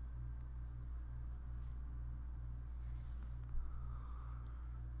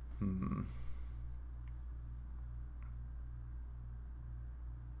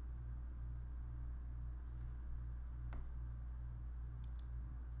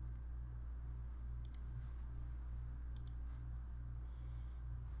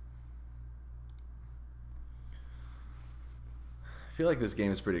 feel like this game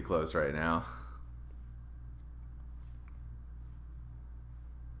is pretty close right now.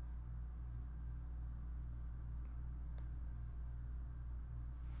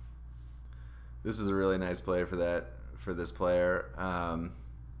 This is a really nice play for this player.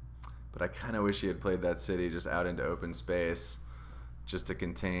 But I kind of wish he had played that city just out into open space, just to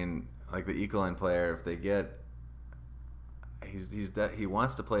contain like the ecoline player. If they get, he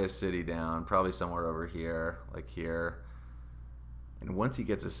wants to play a city down, probably somewhere over here, like here. And once he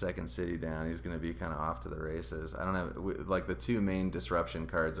gets his second city down, he's going to be kind of off to the races. I don't have, like, the two main disruption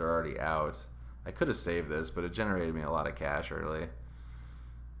cards are already out. I could have saved this, but it generated me a lot of cash early.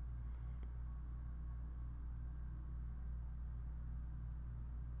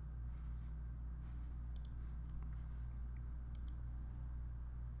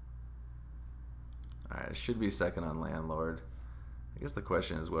 Alright, it should be second on landlord. I guess the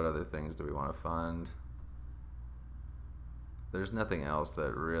question is, what other things do we want to fund? There's nothing else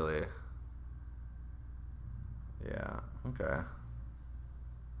that really... Yeah, okay.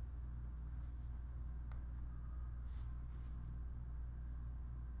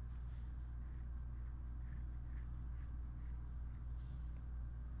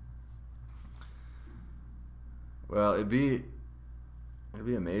 Well, it'd be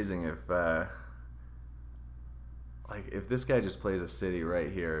amazing if like if this guy just plays a city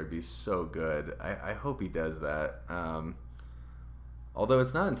right here, it'd be so good. I hope he does that. Although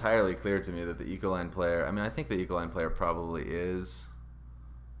it's not entirely clear to me that the ecoline player, I mean, I think the ecoline player probably is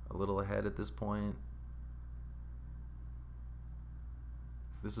a little ahead at this point.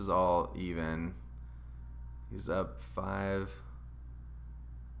 This is all even. He's up 5,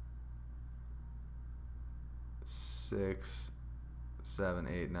 6, 7,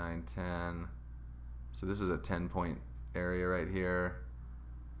 8, 9, 10. So this is a 10-point area right here.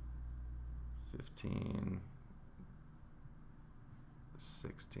 15,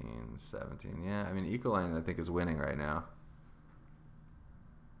 16, 17. Yeah, I mean, ecoline I think is winning right now.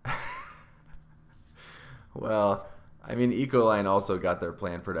 Well, I mean, ecoline also got their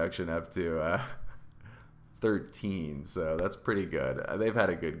plant production up to 13, so that's pretty good. They've had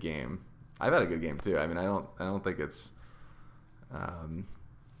a good game. I've had a good game too. I mean, I don't think it's I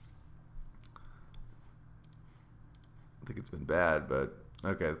think it's been bad, but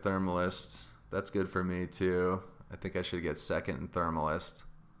okay, Thermalist, that's good for me too. I think I should get second in Thermalist.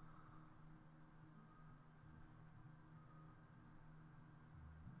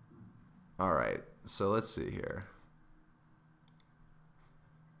 All right, so let's see here.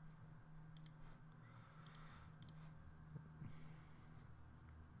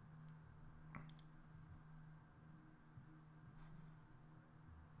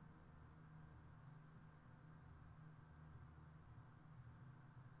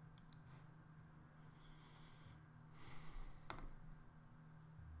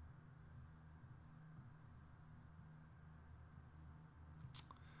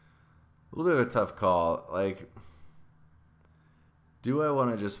 A little bit of a tough call. Like, do I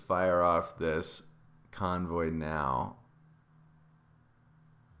want to just fire off this convoy now?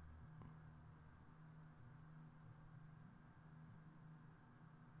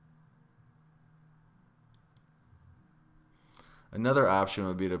 Another option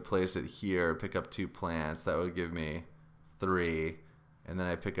would be to place it here, pick up 2 plants. That would give me 3, and then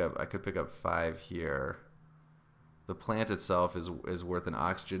I could pick up 5 here. The plant itself is worth an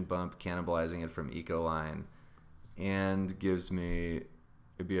oxygen bump, cannibalizing it from ecoline, and gives me,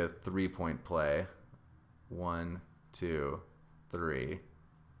 it'd be a 3-point play. 1, 2, 3.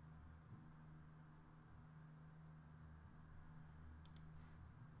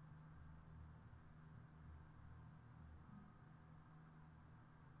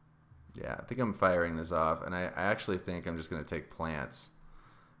 Yeah, I think I'm firing this off, and I actually think I'm just going to take plants,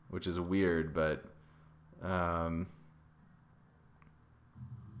 which is weird, but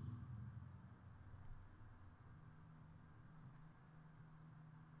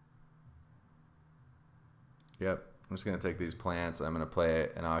yep, I'm just going to take these plants. I'm going to play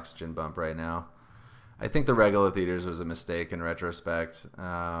an oxygen bump right now. I think the Regolith was a mistake in retrospect.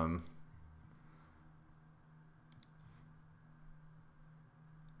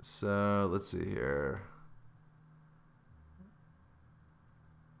 So let's see here.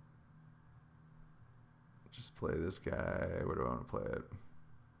 Just play this guy. Where do I want to play it?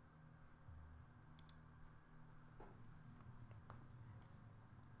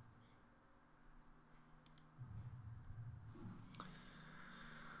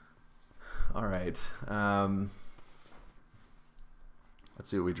 All right. Let's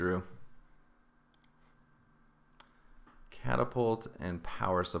see what we drew. Catapult and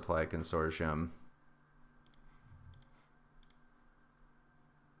Power Supply Consortium.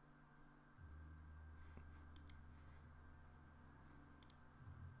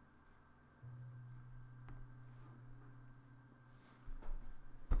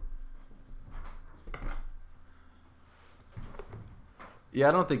 Yeah,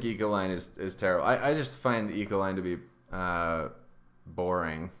 I don't think Ecoline is terrible. I just find Ecoline to be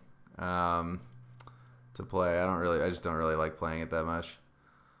boring to play. I just don't really like playing it that much.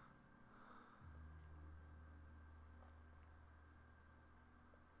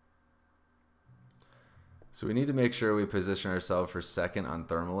 So we need to make sure we position ourselves for second on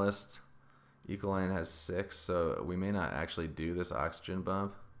Thermalist. Ecoline has 6, so we may not actually do this oxygen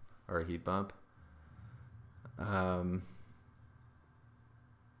bump or a heat bump.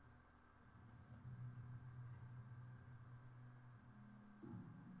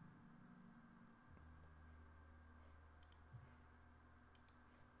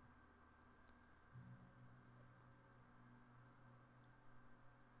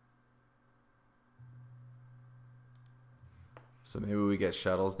 So maybe we get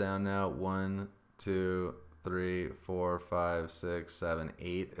shuttles down now. 1, 2, 3, 4, 5, 6, 7,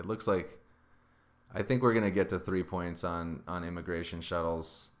 8. It looks like I think we're gonna get to 3 points on immigration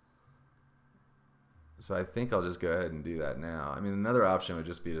shuttles. So I think I'll just go ahead and do that now. I mean, another option would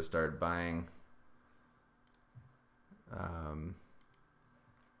just be to start buying. I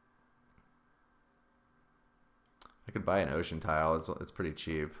could buy an ocean tile. It's pretty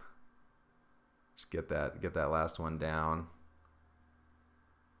cheap. Just get that last one down.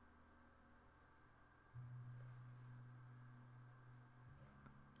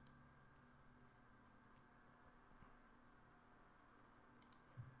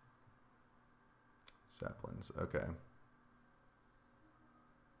 Zeppelins, okay.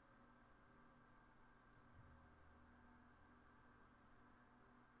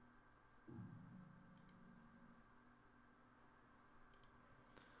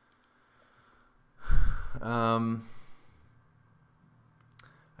 I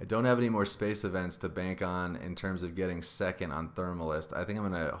don't have any more space events to bank on in terms of getting second on Thermalist. I think I'm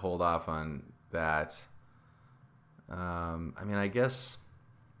going to hold off on that. I mean, I guess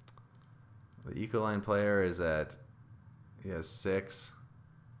the Ecoline player is at, he has 6.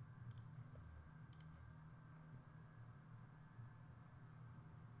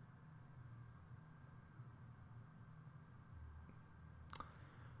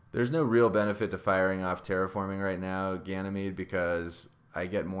 There's no real benefit to firing off Terraforming right now, Ganymede, because I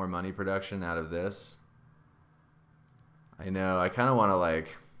get more money production out of this. I know, I kind of want to like,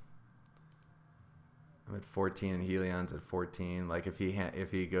 I'm at 14 and Helion's at 14. Like if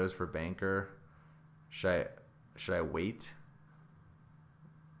he goes for banker, should I wait?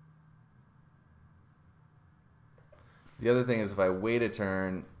 The other thing is if I wait a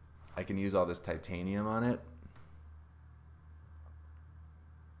turn, I can use all this titanium on it.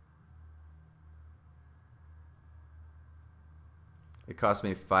 It cost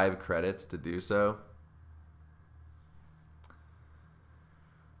me 5 credits to do so.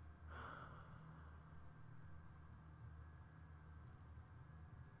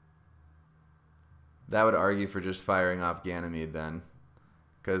 That would argue for just firing off Ganymede then,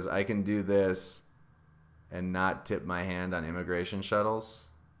 because I can do this and not tip my hand on immigration shuttles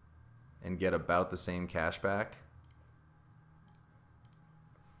and get about the same cash back.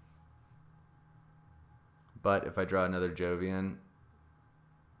 But if I draw another Jovian,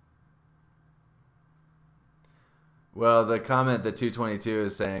 well, the comment that 222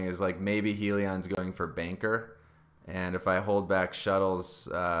 is saying is like maybe Helion's going for banker, and if I hold back shuttles,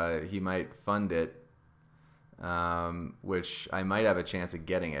 he might fund it, which I might have a chance of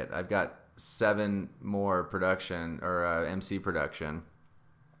getting it. I've got 7 more production or MC production.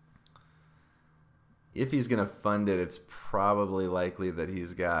 If he's going to fund it, it's probably likely that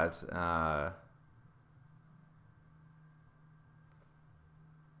he's got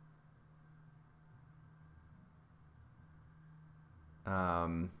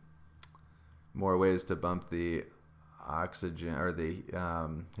more ways to bump the oxygen or the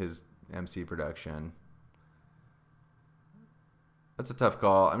his MC production. That's a tough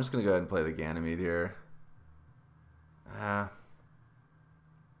call. I'm just gonna go ahead and play the Ganymede here.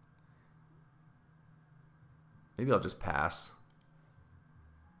 Maybe I'll just pass.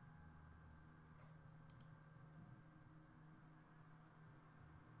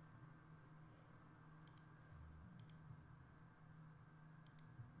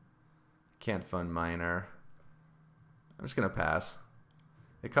 Can't fund minor. I'm just gonna pass.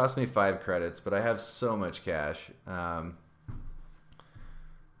 It cost me 5 credits, but I have so much cash.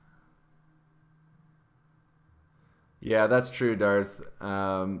 Yeah, that's true, Darth.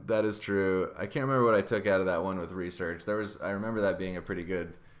 That is true. I can't remember what I took out of that one with research. I remember that being a pretty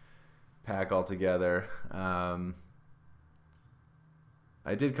good pack altogether. I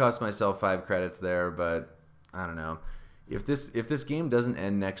did cost myself 5 credits there, but I don't know. If this game doesn't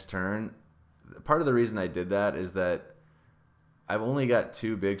end next turn, part of the reason I did that is that I've only got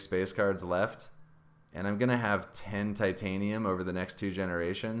 2 big space cards left, and I'm gonna have 10 titanium over the next 2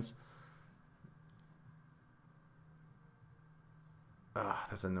 generations. Oh,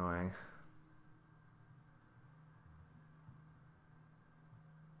 that's annoying.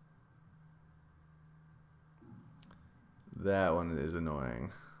 That one is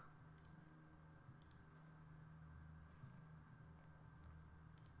annoying.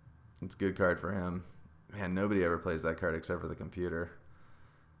 It's a good card for him. Man, nobody ever plays that card except for the computer.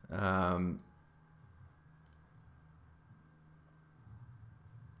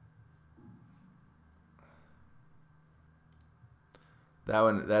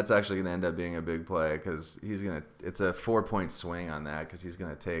 That's actually going to end up being a big play because it's a 4-point swing on that because he's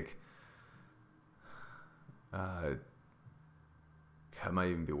going to take, it might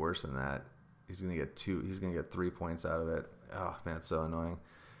even be worse than that. He's going to get 3 points out of it. Oh man, it's so annoying.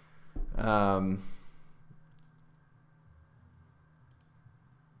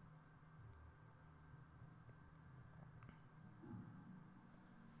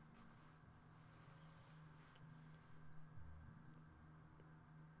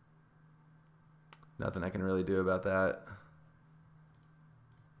 Nothing I can really do about that.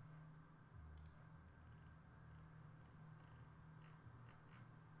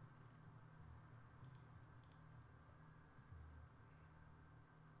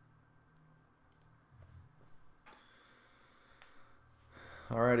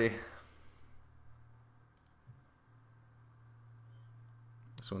 Alrighty.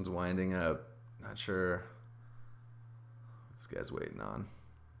 This one's winding up. Not sure what this guy's waiting on.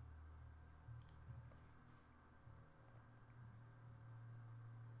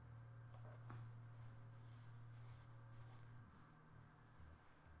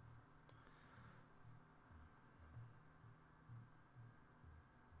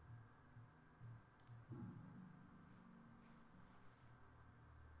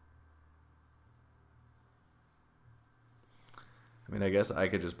 I mean, I guess I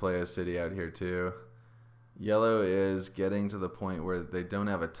could just play a city out here too. Yellow is getting to the point where they don't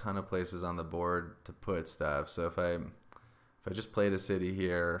have a ton of places on the board to put stuff. So if I just played a city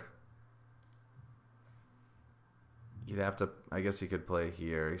here, you'd have to, I guess you could play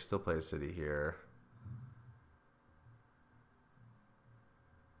here. You still play a city here.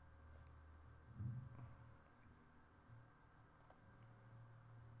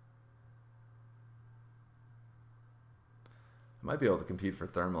 I might be able to compete for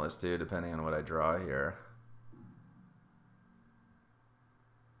Thermalist too, depending on what I draw here.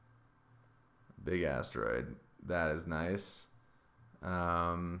 Big asteroid. That is nice.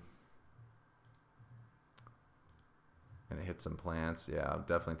 Gonna hit some plants. Yeah, I'm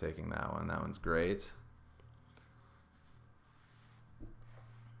definitely taking that one. That one's great.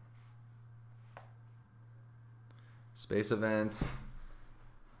 Space event.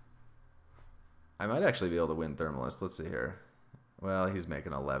 I might actually be able to win Thermalist. Let's see here. Well, he's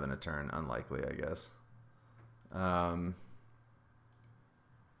making 11 a turn. Unlikely, I guess. Yeah,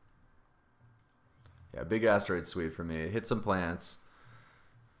 big asteroid sweep for me. Hit some plants.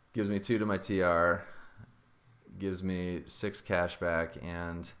 Gives me 2 to my TR. Gives me 6 cash back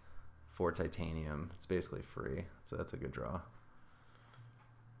and 4 titanium. It's basically free. So that's a good draw.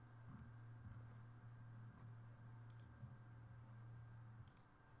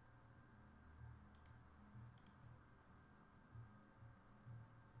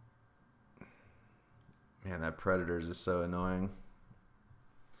 Man, that Predators is so annoying.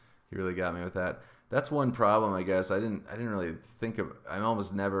 He really got me with that. That's one problem, I guess. I didn't really think of. I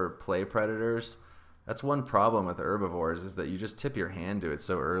almost never play Predators. That's one problem with herbivores is that you just tip your hand to it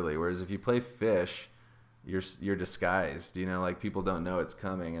so early. Whereas if you play fish, you're disguised. You know, like people don't know it's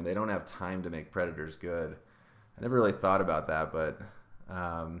coming and they don't have time to make Predators good. I never really thought about that, but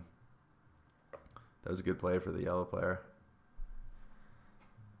that was a good play for the yellow player.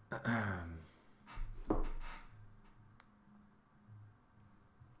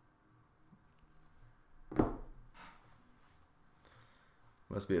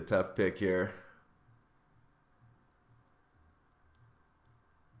 Must be a tough pick here.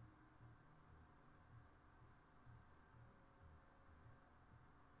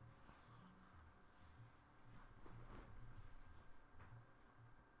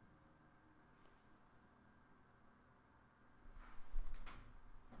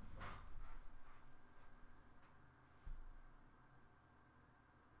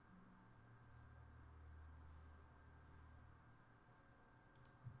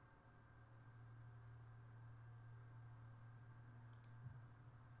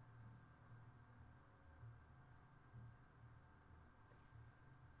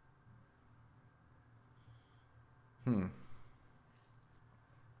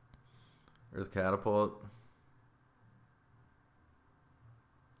 Earth Catapult.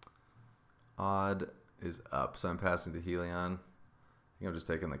 Odd is up, so I'm passing to Helion. I think I'm just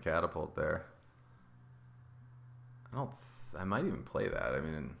taking the Catapult there. I might even play that. I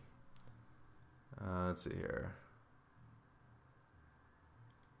mean, let's see here.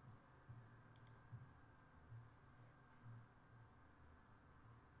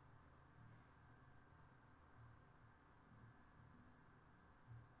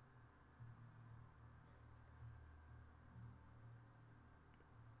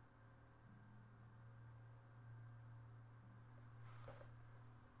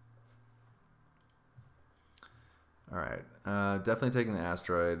 All right, definitely taking the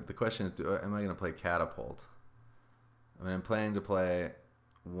asteroid. The question is, am I going to play Catapult? I mean, I'm planning to play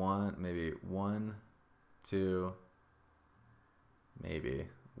maybe one, two, maybe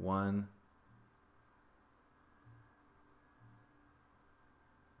one.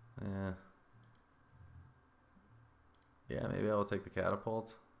 Yeah, maybe I'll take the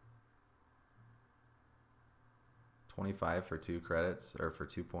Catapult. 25 for 2 credits, or for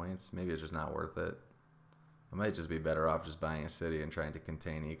 2 points. Maybe it's just not worth it. I might just be better off just buying a city and trying to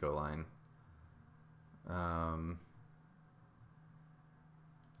contain Ecoline.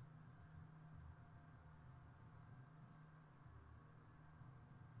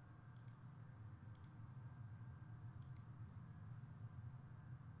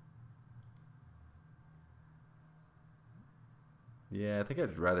 Yeah, I think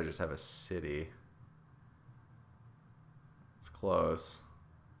I'd rather just have a city. It's close.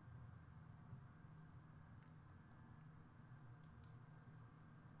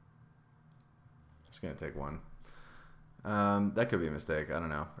 Just gonna take one. That could be a mistake. I don't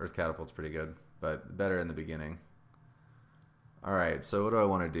know. Earth Catapult's pretty good, but better in the beginning. All right, so what do I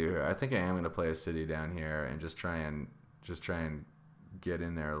want to do here? I think I am gonna play a city down here and just try and get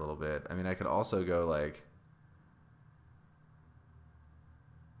in there a little bit. I mean, I could also go like.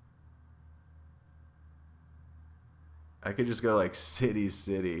 I could just go like city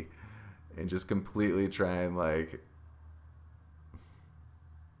and just completely try and like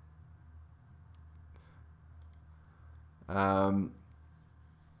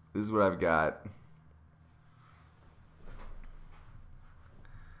this is what I've got.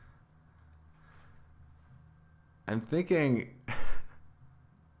 I'm thinking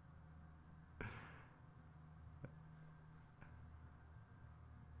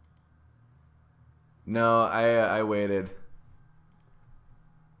no, I waited.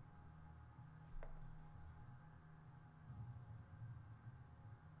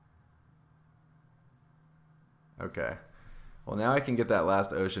 Okay. Well, now I can get that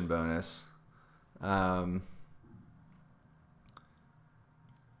last ocean bonus. That's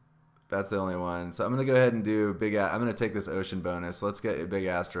the only one. So I'm going to go ahead and do I'm going to take this ocean bonus. Let's get a big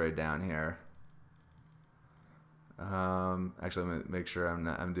asteroid down here. Actually, I'm going to make sure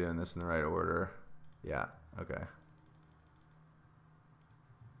I'm doing this in the right order. Yeah, okay.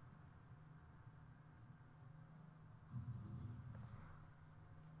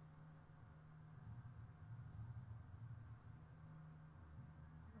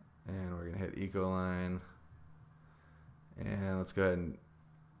 And we're going to hit Ecoline. And let's go ahead and...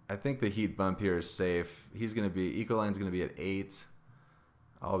 I think the heat bump here is safe. He's going to be... Ecoline's going to be at 8.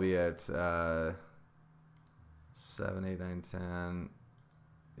 I'll be at 7, 8, 9, 10.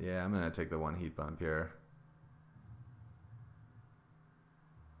 Yeah, I'm going to take the 1 heat bump here.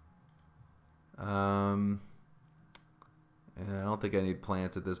 And I don't think I need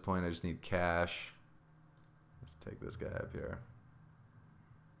plants at this point. I just need cash. Let's take this guy up here.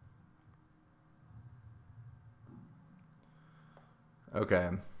 Okay.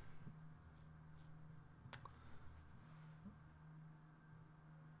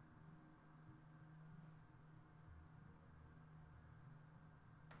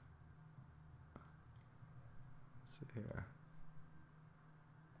 Let's see here.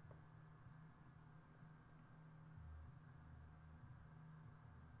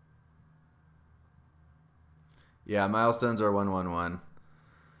 Yeah, milestones are 111.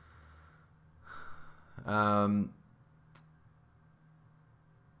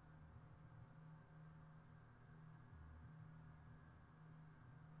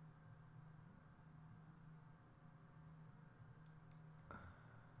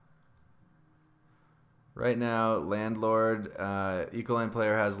 Right now, Landlord, Ecoline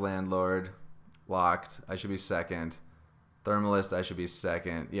player has Landlord locked. I should be second. Thermalist, I should be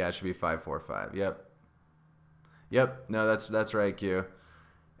second. Yeah, it should be 545. Yep. Yep. No, that's right, Q.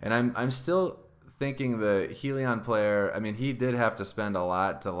 And I'm still thinking the Helion player. I mean, he did have to spend a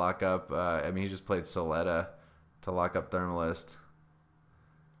lot to lock up. I mean, he just played Soletta to lock up Thermalist.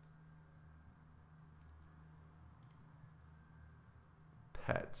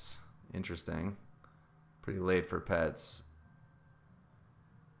 Pets. Interesting. Pretty late for pets.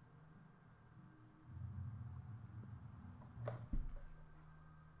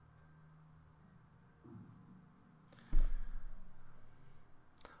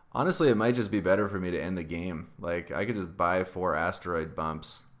 Honestly, it might just be better for me to end the game. Like, I could just buy 4 asteroid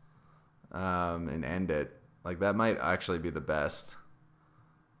bumps and end it. Like, that might actually be the best.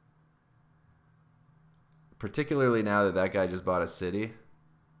 Particularly now that that guy just bought a city.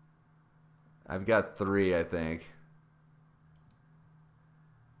 I've got 3, I think.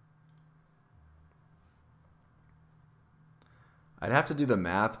 I'd have to do the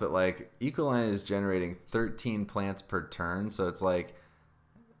math, but like Ecoline is generating 13 plants per turn, so it's like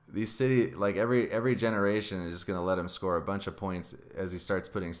these city, like every generation is just going to let him score a bunch of points as he starts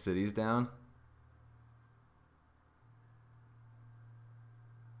putting cities down.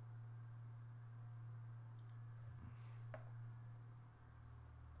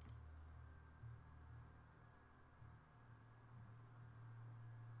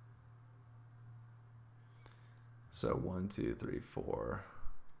 So 1, 2, 3, 4,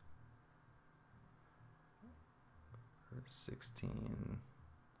 16.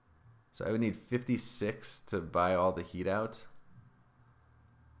 So I would need 56 to buy all the heat out.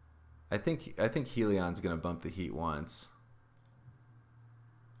 I think Helion's gonna bump the heat once.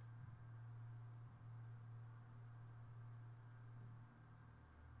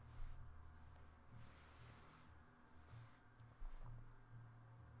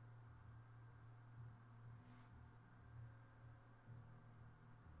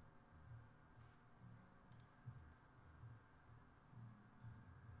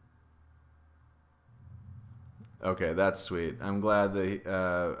 Okay, that's sweet. I'm glad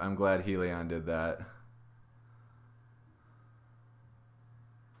Helion did that.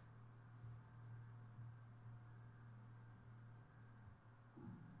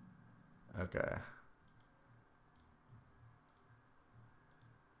 Okay.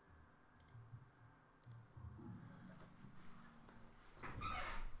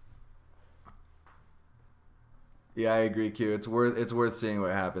 Yeah, I agree, Q. It's worth seeing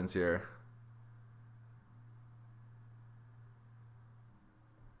what happens here.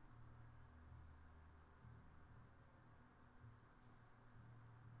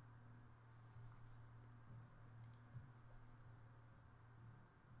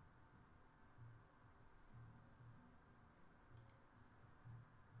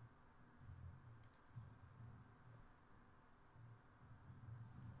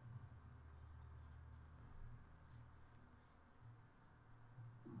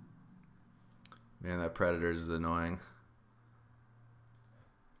 Man, that Predator is annoying.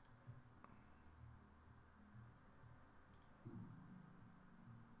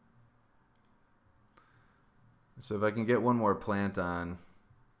 So if I can get one more plant on.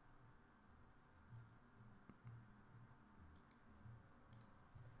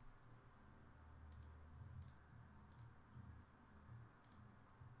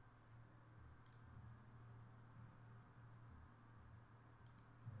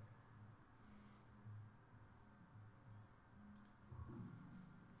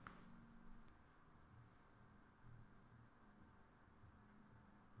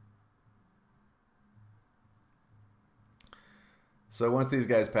 So once these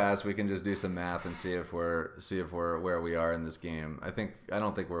guys pass, we can just do some math and see if we're where we are in this game. I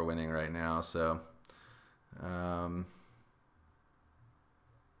don't think we're winning right now. So,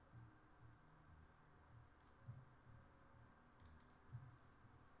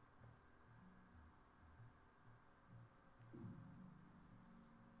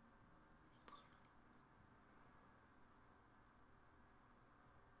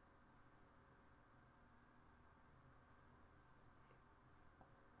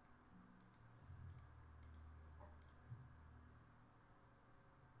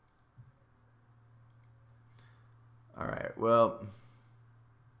 all right. Well,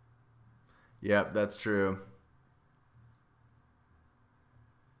 yep, that's true.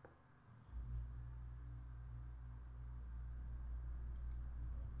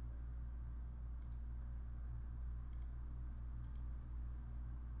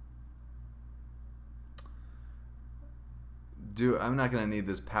 I'm not going to need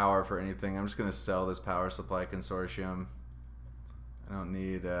this power for anything. I'm just going to sell this power supply consortium. I don't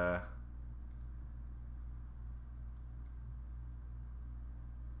need...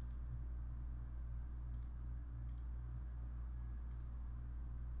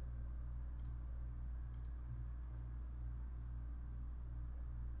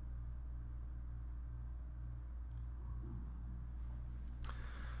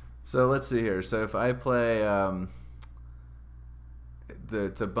 So let's see here. So if I play...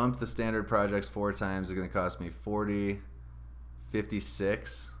 to bump the standard projects 4 times is going to cost me 40,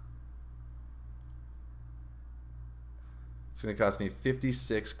 56. It's going to cost me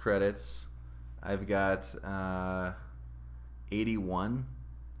 56 credits. I've got 81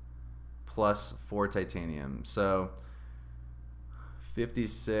 plus 4 titanium. So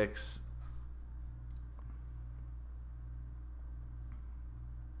 56.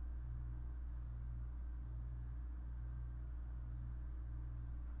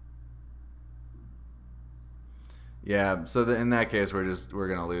 Yeah, so in that case, we're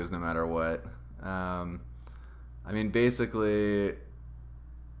gonna lose no matter what. I mean, basically,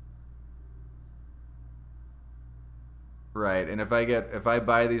 right. And if I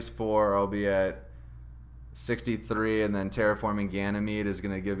buy these 4, I'll be at 63, and then Terraforming Ganymede is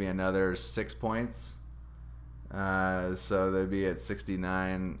gonna give me another 6 points. So they'd be at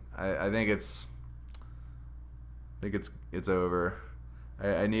 69. I think it's over.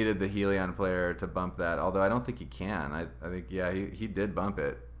 I needed the Helion player to bump that, although I don't think he can. I think, yeah, he did bump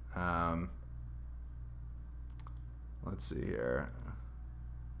it. Let's see here.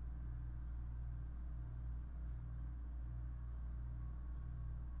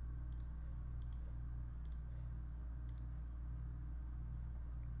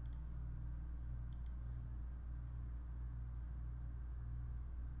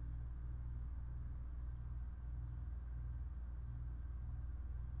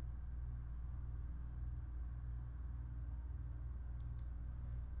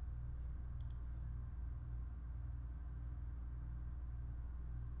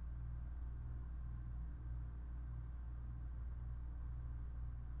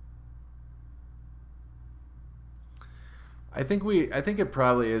 I think it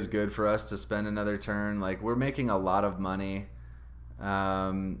probably is good for us to spend another turn. Like, we're making a lot of money. We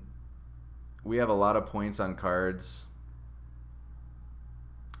have a lot of points on cards.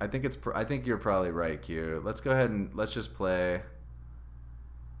 I think you're probably right, Q. Let's go ahead and let's go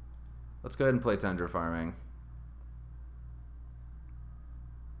ahead and play Tundra Farming.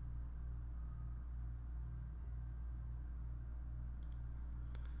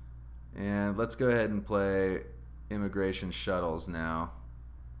 And let's go ahead and play Immigration Shuttles now.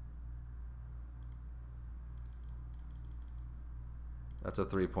 That's a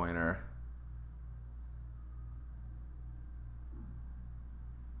 3-pointer.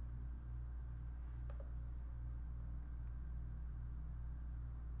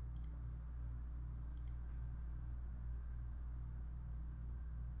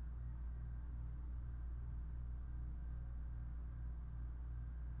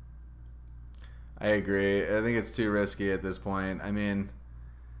 I agree. I think it's too risky at this point. I mean,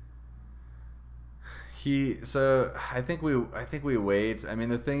 I think we wait. I mean,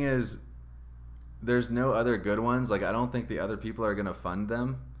 the thing is, there's no other good ones. Like, I don't think the other people are gonna fund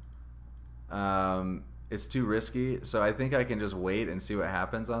them. It's too risky. So I think I can just wait and see what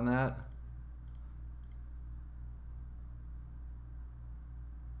happens on that.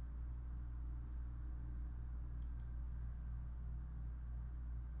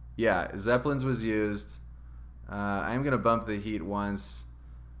 Yeah, Zeppelins was used. I'm going to bump the heat once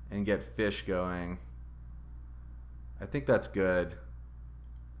and get fish going. I think that's good.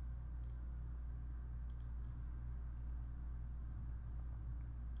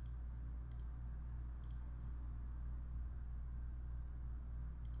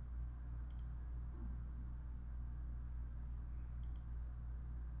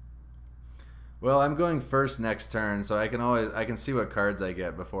 Well, I'm going first next turn, so I can see what cards I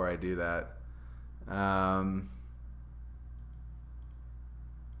get before I do that. I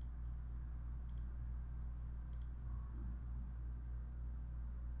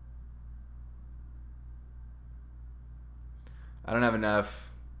don't have enough.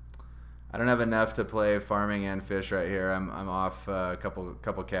 I don't have enough to play farming and fish right here. I'm off a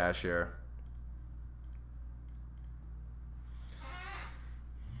couple cash here.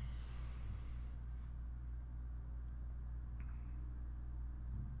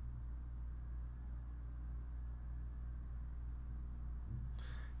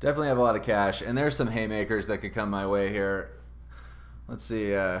 Definitely have a lot of cash, and there's some haymakers that could come my way here. Let's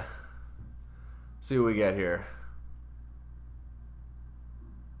see what we get here.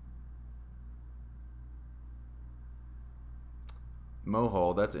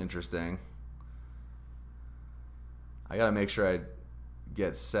 Mohole, that's interesting. I gotta make sure I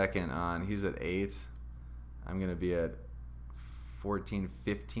get second on. He's at 8. I'm gonna be at 14,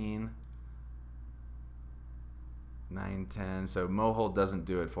 15. 9, 10. So Mohole doesn't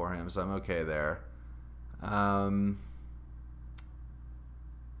do it for him, so I'm okay there. Probably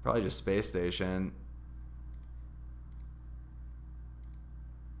just Space Station.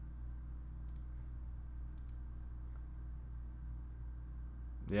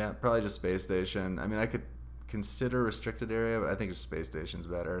 Yeah, probably just space station. I mean, I could consider restricted area, but I think just space station's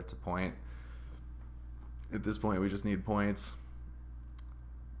better. It's a point. At this point, we just need points.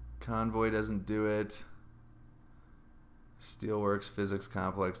 Convoy doesn't do it. Steelworks, physics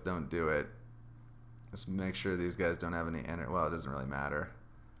complex don't do it. Just make sure these guys don't have any energy. Well, it doesn't really matter.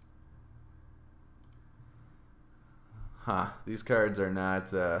 Huh. These cards are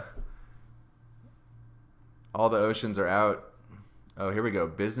not... all the oceans are out. Oh, here we go.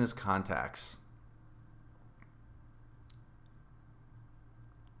 Business contacts.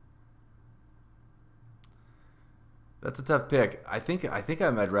 That's a tough pick. I think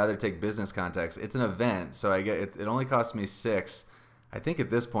I'd rather take business contacts. It's an event, so I get it. It only costs me 6. I think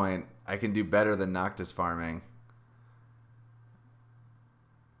at this point I can do better than Noctis farming.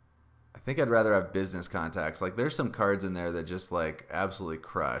 I think I'd rather have business contacts. Like there's some cards in there that just like absolutely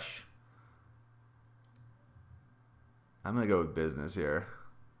crush. I'm gonna go with business here.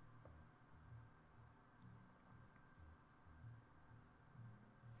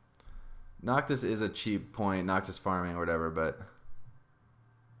 Noctis is a cheap point, Noctis farming or whatever, but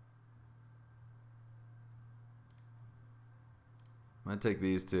I'm gonna take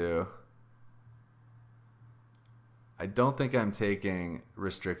these two. I don't think I'm taking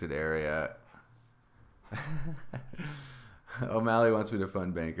restricted area. O'Malley wants me to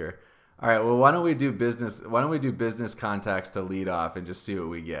fund banker. All right, well, why don't we do business? Why don't we do business contacts to lead off and just see what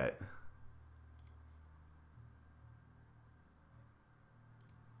we get?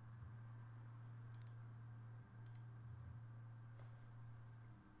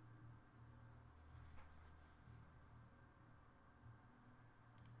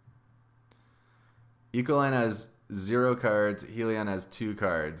 Ecoline has 0 cards. Helion has 2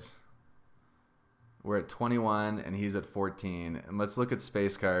 cards. We're at 21 and he's at 14. And let's look at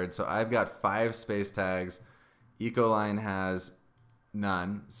space cards. So I've got 5 space tags. Ecoline has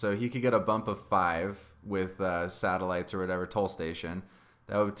none. So he could get a bump of 5 with satellites or whatever, toll station.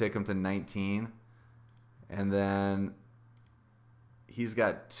 That would take him to 19. And then he's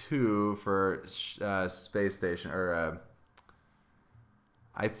got 2 for space station or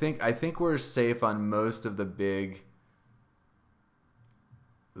I think we're safe on most of the big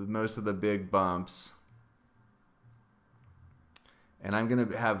bumps. And I'm going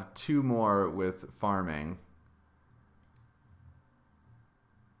to have 2 more with farming.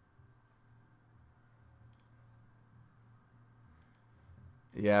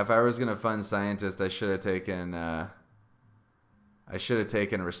 Yeah, if I was going to fund scientist, I should have taken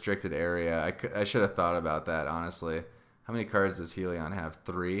restricted area. I should have thought about that, honestly. How many cards does Helion have?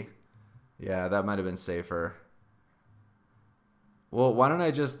 3? Yeah, that might have been safer. Well, why don't I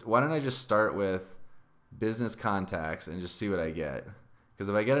just start with business contacts and just see what I get? Because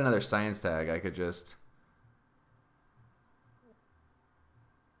if I get another science tag, I could just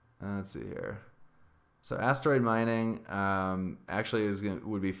let's see here. So asteroid mining actually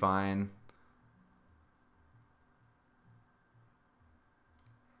would be fine.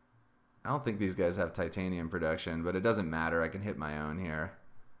 I don't think these guys have titanium production, but it doesn't matter. I can hit my own here.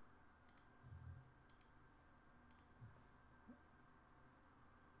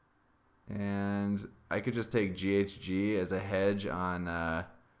 And I could just take GHG as a hedge on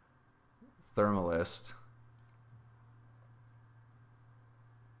Thermalist.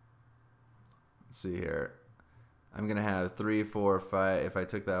 Let's see here. I'm going to have 3, 4, 5. If I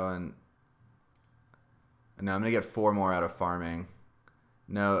took that one. No, I'm going to get 4 more out of farming.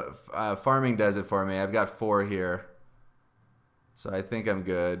 No, farming does it for me. I've got 4 here. So I think I'm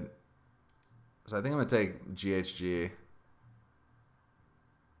good. So I think I'm going to take GHG.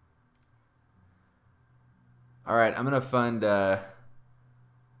 All right, I'm going to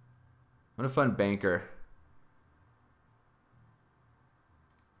fund banker.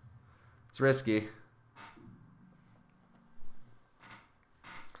 It's risky.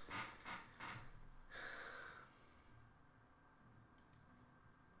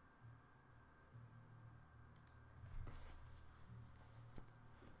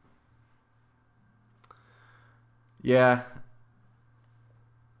 Yeah,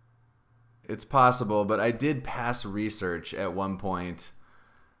 it's possible, but I did pass research at one point,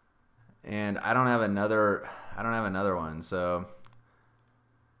 and I don't have another one, so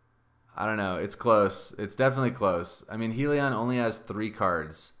I don't know. It's close. It's definitely close. I mean, Helion only has 3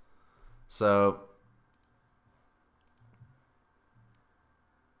 cards, so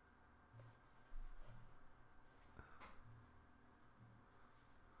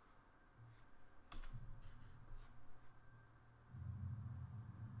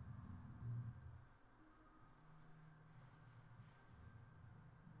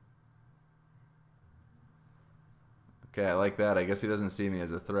Okay, I like that. I guess he doesn't see me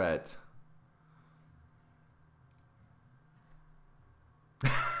as a threat.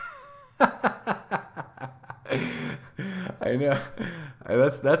 I know.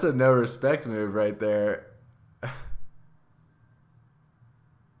 That's a no respect move right there.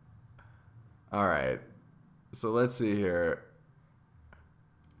 All right. So let's see here.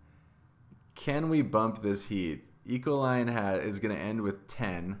 Can we bump this heat? Ecoline is going to end with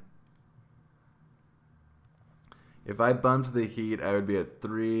 10. If I bumped the heat, I would be at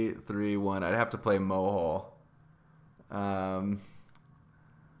 3, 3, 1. I'd have to play Mohole.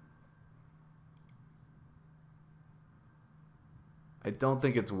 I don't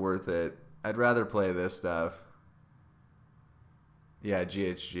think it's worth it. I'd rather play this stuff. Yeah,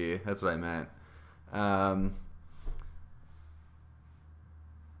 GHG. That's what I meant.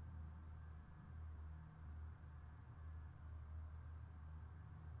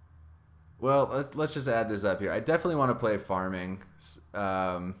 Well, let's just add this up here. I definitely want to play farming,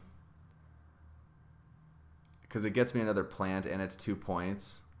 because it gets me another plant and it's 2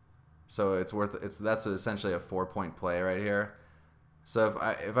 points, so it's worth. That's essentially a 4-point play right here. So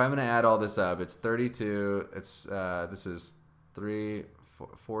if I'm gonna add all this up, it's 32. It's this is 3,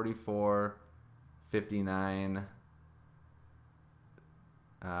 44, 59,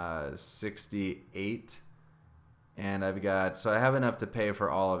 68, and I've got, so I have enough to pay for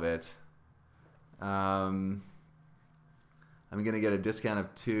all of it. I'm gonna get a discount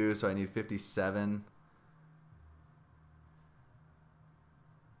of 2, so I need 57.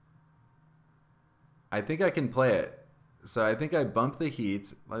 I think I can play it. So I think I bump the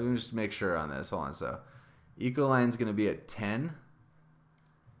heat. Let me just make sure on this. Hold on. So Ecoline's going to be at 10.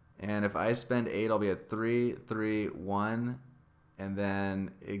 And if I spend 8, I'll be at 3, 3, 1. And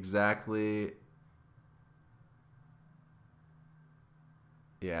then exactly...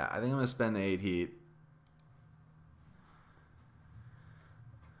 Yeah, I think I'm going to spend the 8 heat.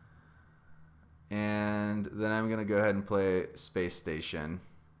 And then I'm going to go ahead and play Space Station.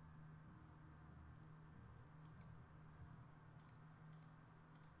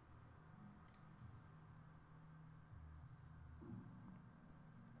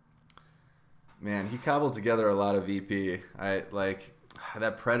 Man, he cobbled together a lot of VP. I like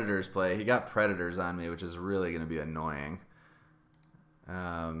that Predators play. He got Predators on me, which is really going to be annoying.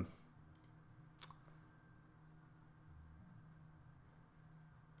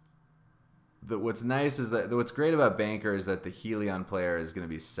 What's nice is that what's great about Banker is that the Helion player is going to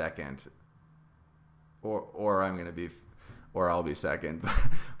be second, or I'm going to be, or I'll be second,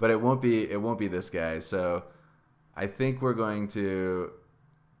 but it won't be this guy. So I think we're going to.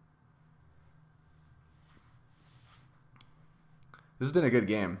 This has been a good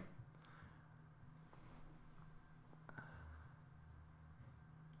game.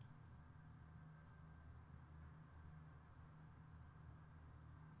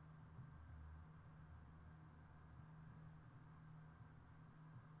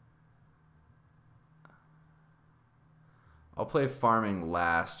 I'll play farming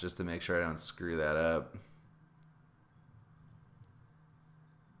last just to make sure I don't screw that up.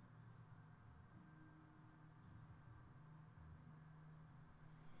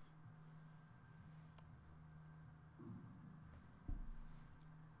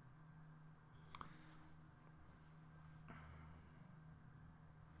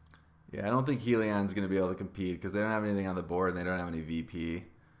 Yeah, I don't think Helion's going to be able to compete because they don't have anything on the board and they don't have any VP.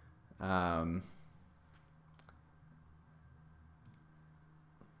 I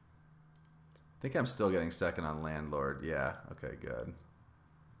think I'm still getting second on Landlord. Yeah, okay, good.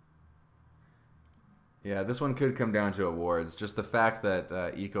 Yeah, this one could come down to awards. Just the fact that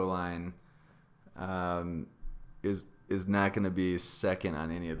Ecoline is not going to be second on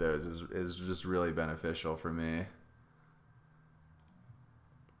any of those is just really beneficial for me.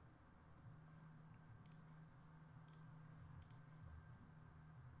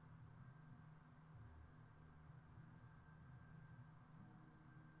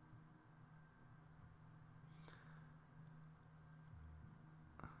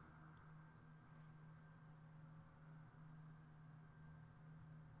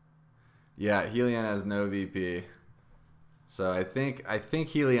 Yeah, Helion has no VP. So I think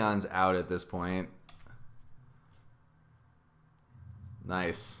Helion's out at this point.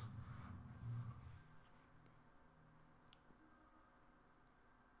 Nice.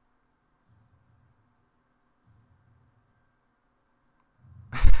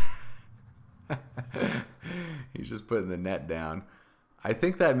 He's just putting the net down. I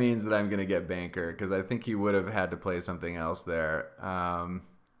think that means that I'm going to get Banker because I think he would have had to play something else there.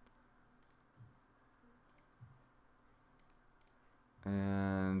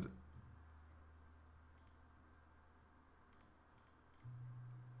 And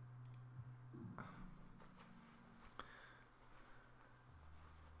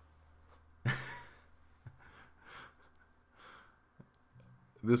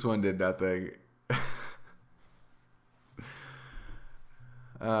This one did nothing.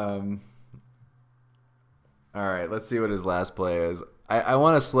 All right, let's see what his last play is. I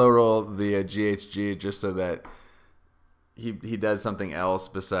want to slow roll the GHG just so that he does something else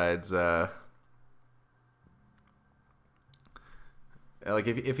besides like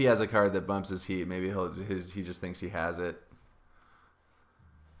if he has a card that bumps his heat, maybe he just thinks he has it.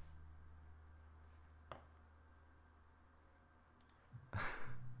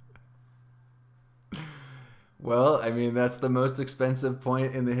 Well, I mean, that's the most expensive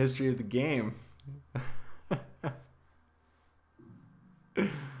point in the history of the game.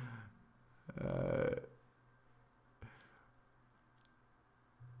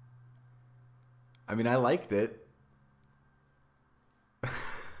 I mean, I liked it.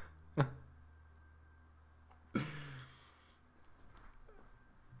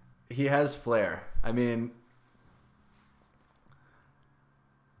 He has flair. I mean,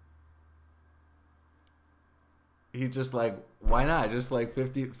 he's just like, why not? Just like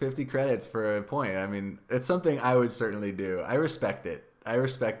 50 credits for a point. I mean, it's something I would certainly do. I respect it. I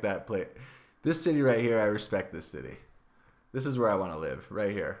respect that play. This city right here, I respect this city. This is where I want to live,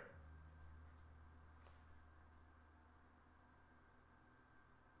 right here.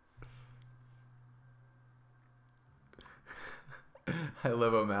 I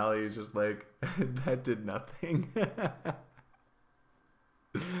love O'Malley. He's just like, that did nothing.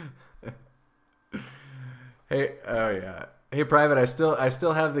 Hey, oh yeah. Hey, Private, I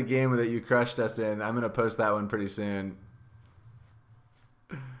still have the game that you crushed us in. I'm gonna post that one pretty soon.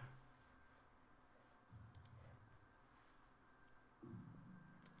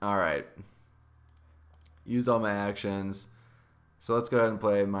 All right. Used all my actions. So let's go ahead and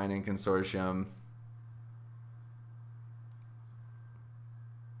play Mining Consortium.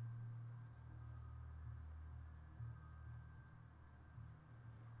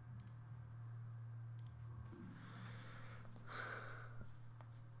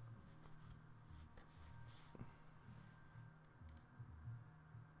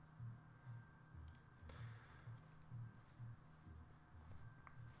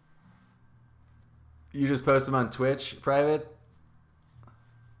 You just post them on Twitch, Private?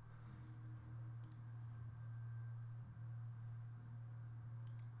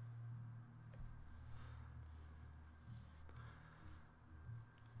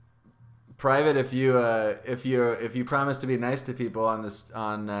 Private, if you promise to be nice to people on this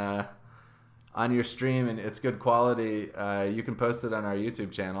on your stream and it's good quality, you can post it on our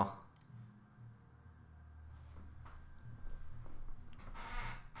YouTube channel.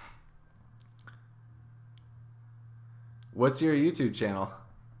 What's your YouTube channel?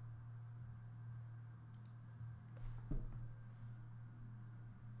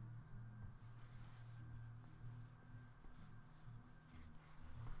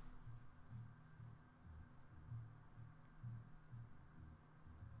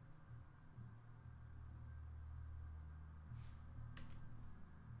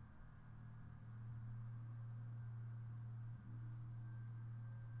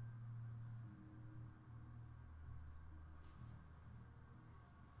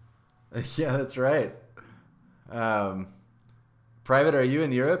 Yeah, that's right. Private, are you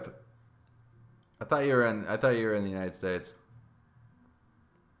in Europe? I thought you were in the United States.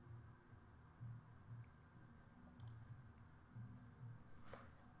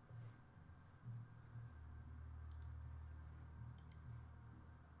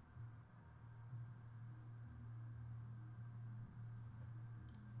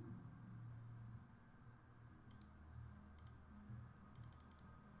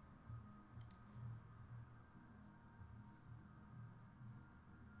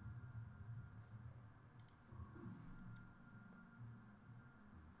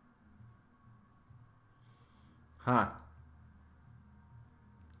 Huh.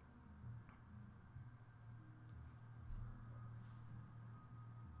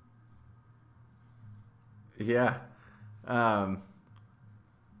 Yeah.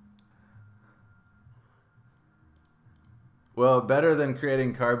 Well, better than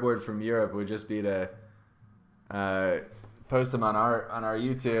creating cardboard from Europe would just be to post them on our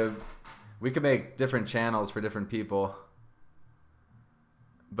YouTube. We could make different channels for different people,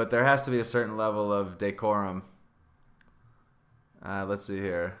 but there has to be a certain level of decorum. Let's see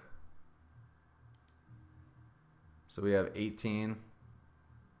here. So we have 18.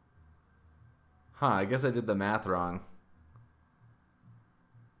 Huh, I guess I did the math wrong.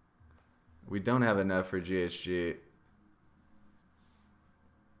 We don't have enough for GHG.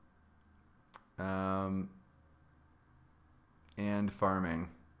 And farming.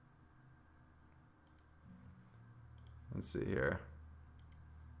 Let's see here.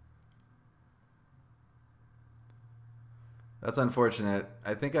 That's unfortunate.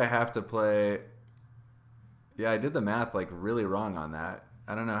 I think I have to play. Yeah, I did the math like really wrong on that.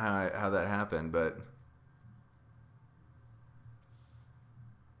 I don't know how that happened, but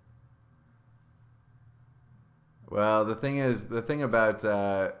well, the thing about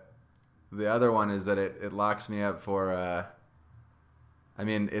the other one is that it locks me up for. I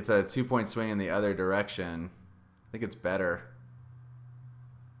mean, it's a 2-point swing in the other direction. I think it's better.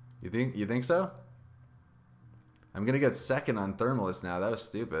 You think so? I'm gonna get second on Thermalist now. That was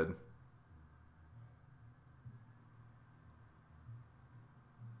stupid.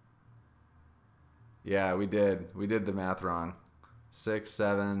 Yeah, we did. We did the math wrong. 6,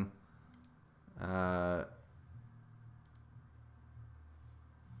 7. Are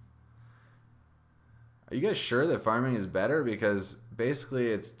you guys sure that farming is better? Because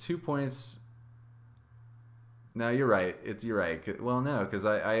basically it's 2 points. No, you're right. You're right. Well, no, because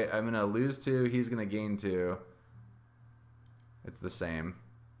I'm gonna lose 2. He's gonna gain 2. It's the same.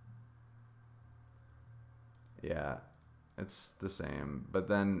 Yeah, it's the same. But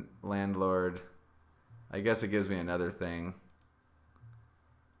then landlord, I guess it gives me another thing.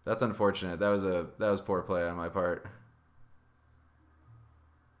 That's unfortunate. That was poor play on my part.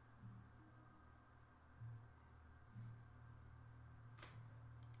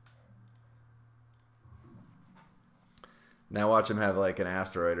 Now watch him have like an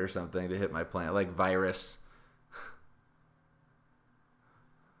asteroid or something to hit my planet, like virus.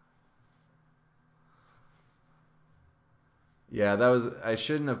 Yeah, that was. I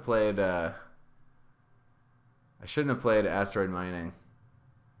shouldn't have played. I shouldn't have played asteroid mining.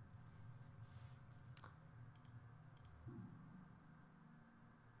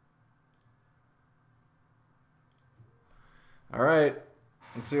 All right,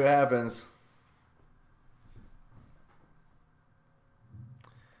 let's see what happens.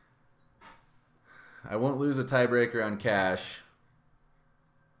 I won't lose a tiebreaker on cash.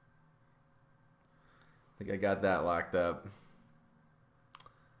 I think I got that locked up.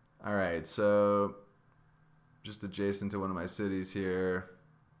 All right, so just adjacent to one of my cities here.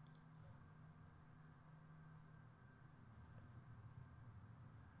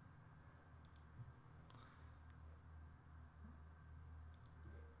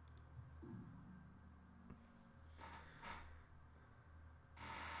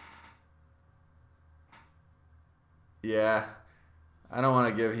 Yeah, I don't want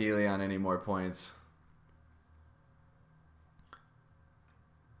to give Helion any more points.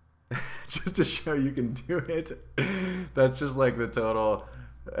 Just to show you can do it. That's just like the total.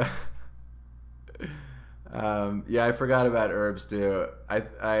 Yeah, I forgot about herbs too. I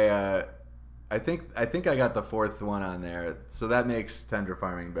think I got the 4th one on there, so that makes tundra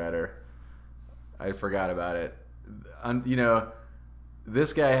farming better. I forgot about it. You know,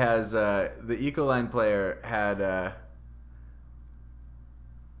 this guy has the Ecoline player had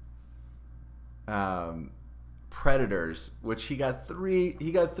predators, which he got 3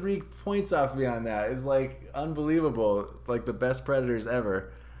 points off me on that. It's like unbelievable, like the best predators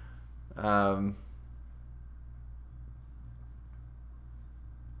ever. All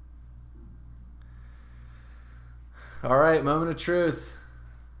right, moment of truth.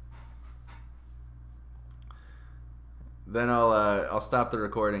 Then I'll stop the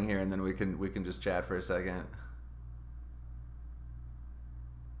recording here, and then we can just chat for a second.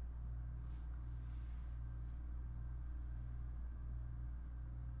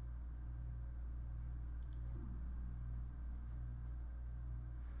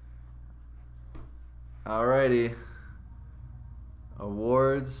 Alrighty.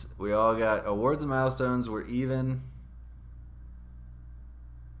 Awards. We all got awards and milestones. We're even.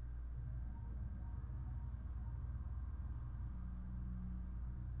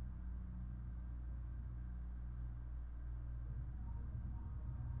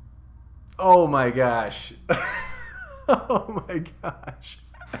 Oh my gosh. Oh my gosh.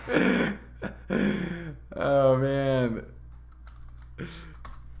 Oh man.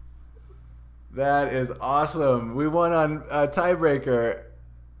 That is awesome. We won on a tiebreaker.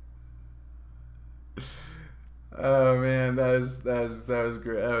 Oh man, that was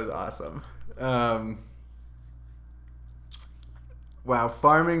great. That was awesome. Wow,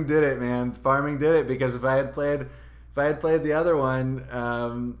 farming did it, man. Farming did it, because if I had played the other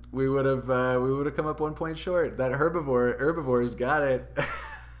one, we would have come up 1 point short. That herbivore's got it.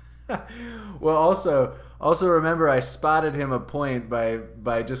 Well, also remember, I spotted him a point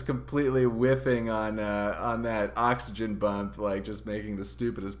by just completely whiffing on that oxygen bump, like just making the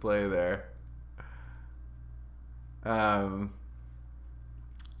stupidest play there. Wow,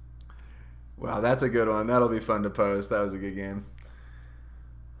 that's a good one. That'll be fun to post. That was a good game.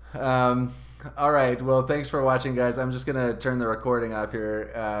 All right. Well, thanks for watching, guys. I'm just gonna turn the recording off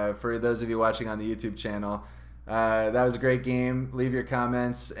here for those of you watching on the YouTube channel. That was a great game. Leave your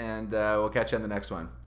comments, and we'll catch you on the next one.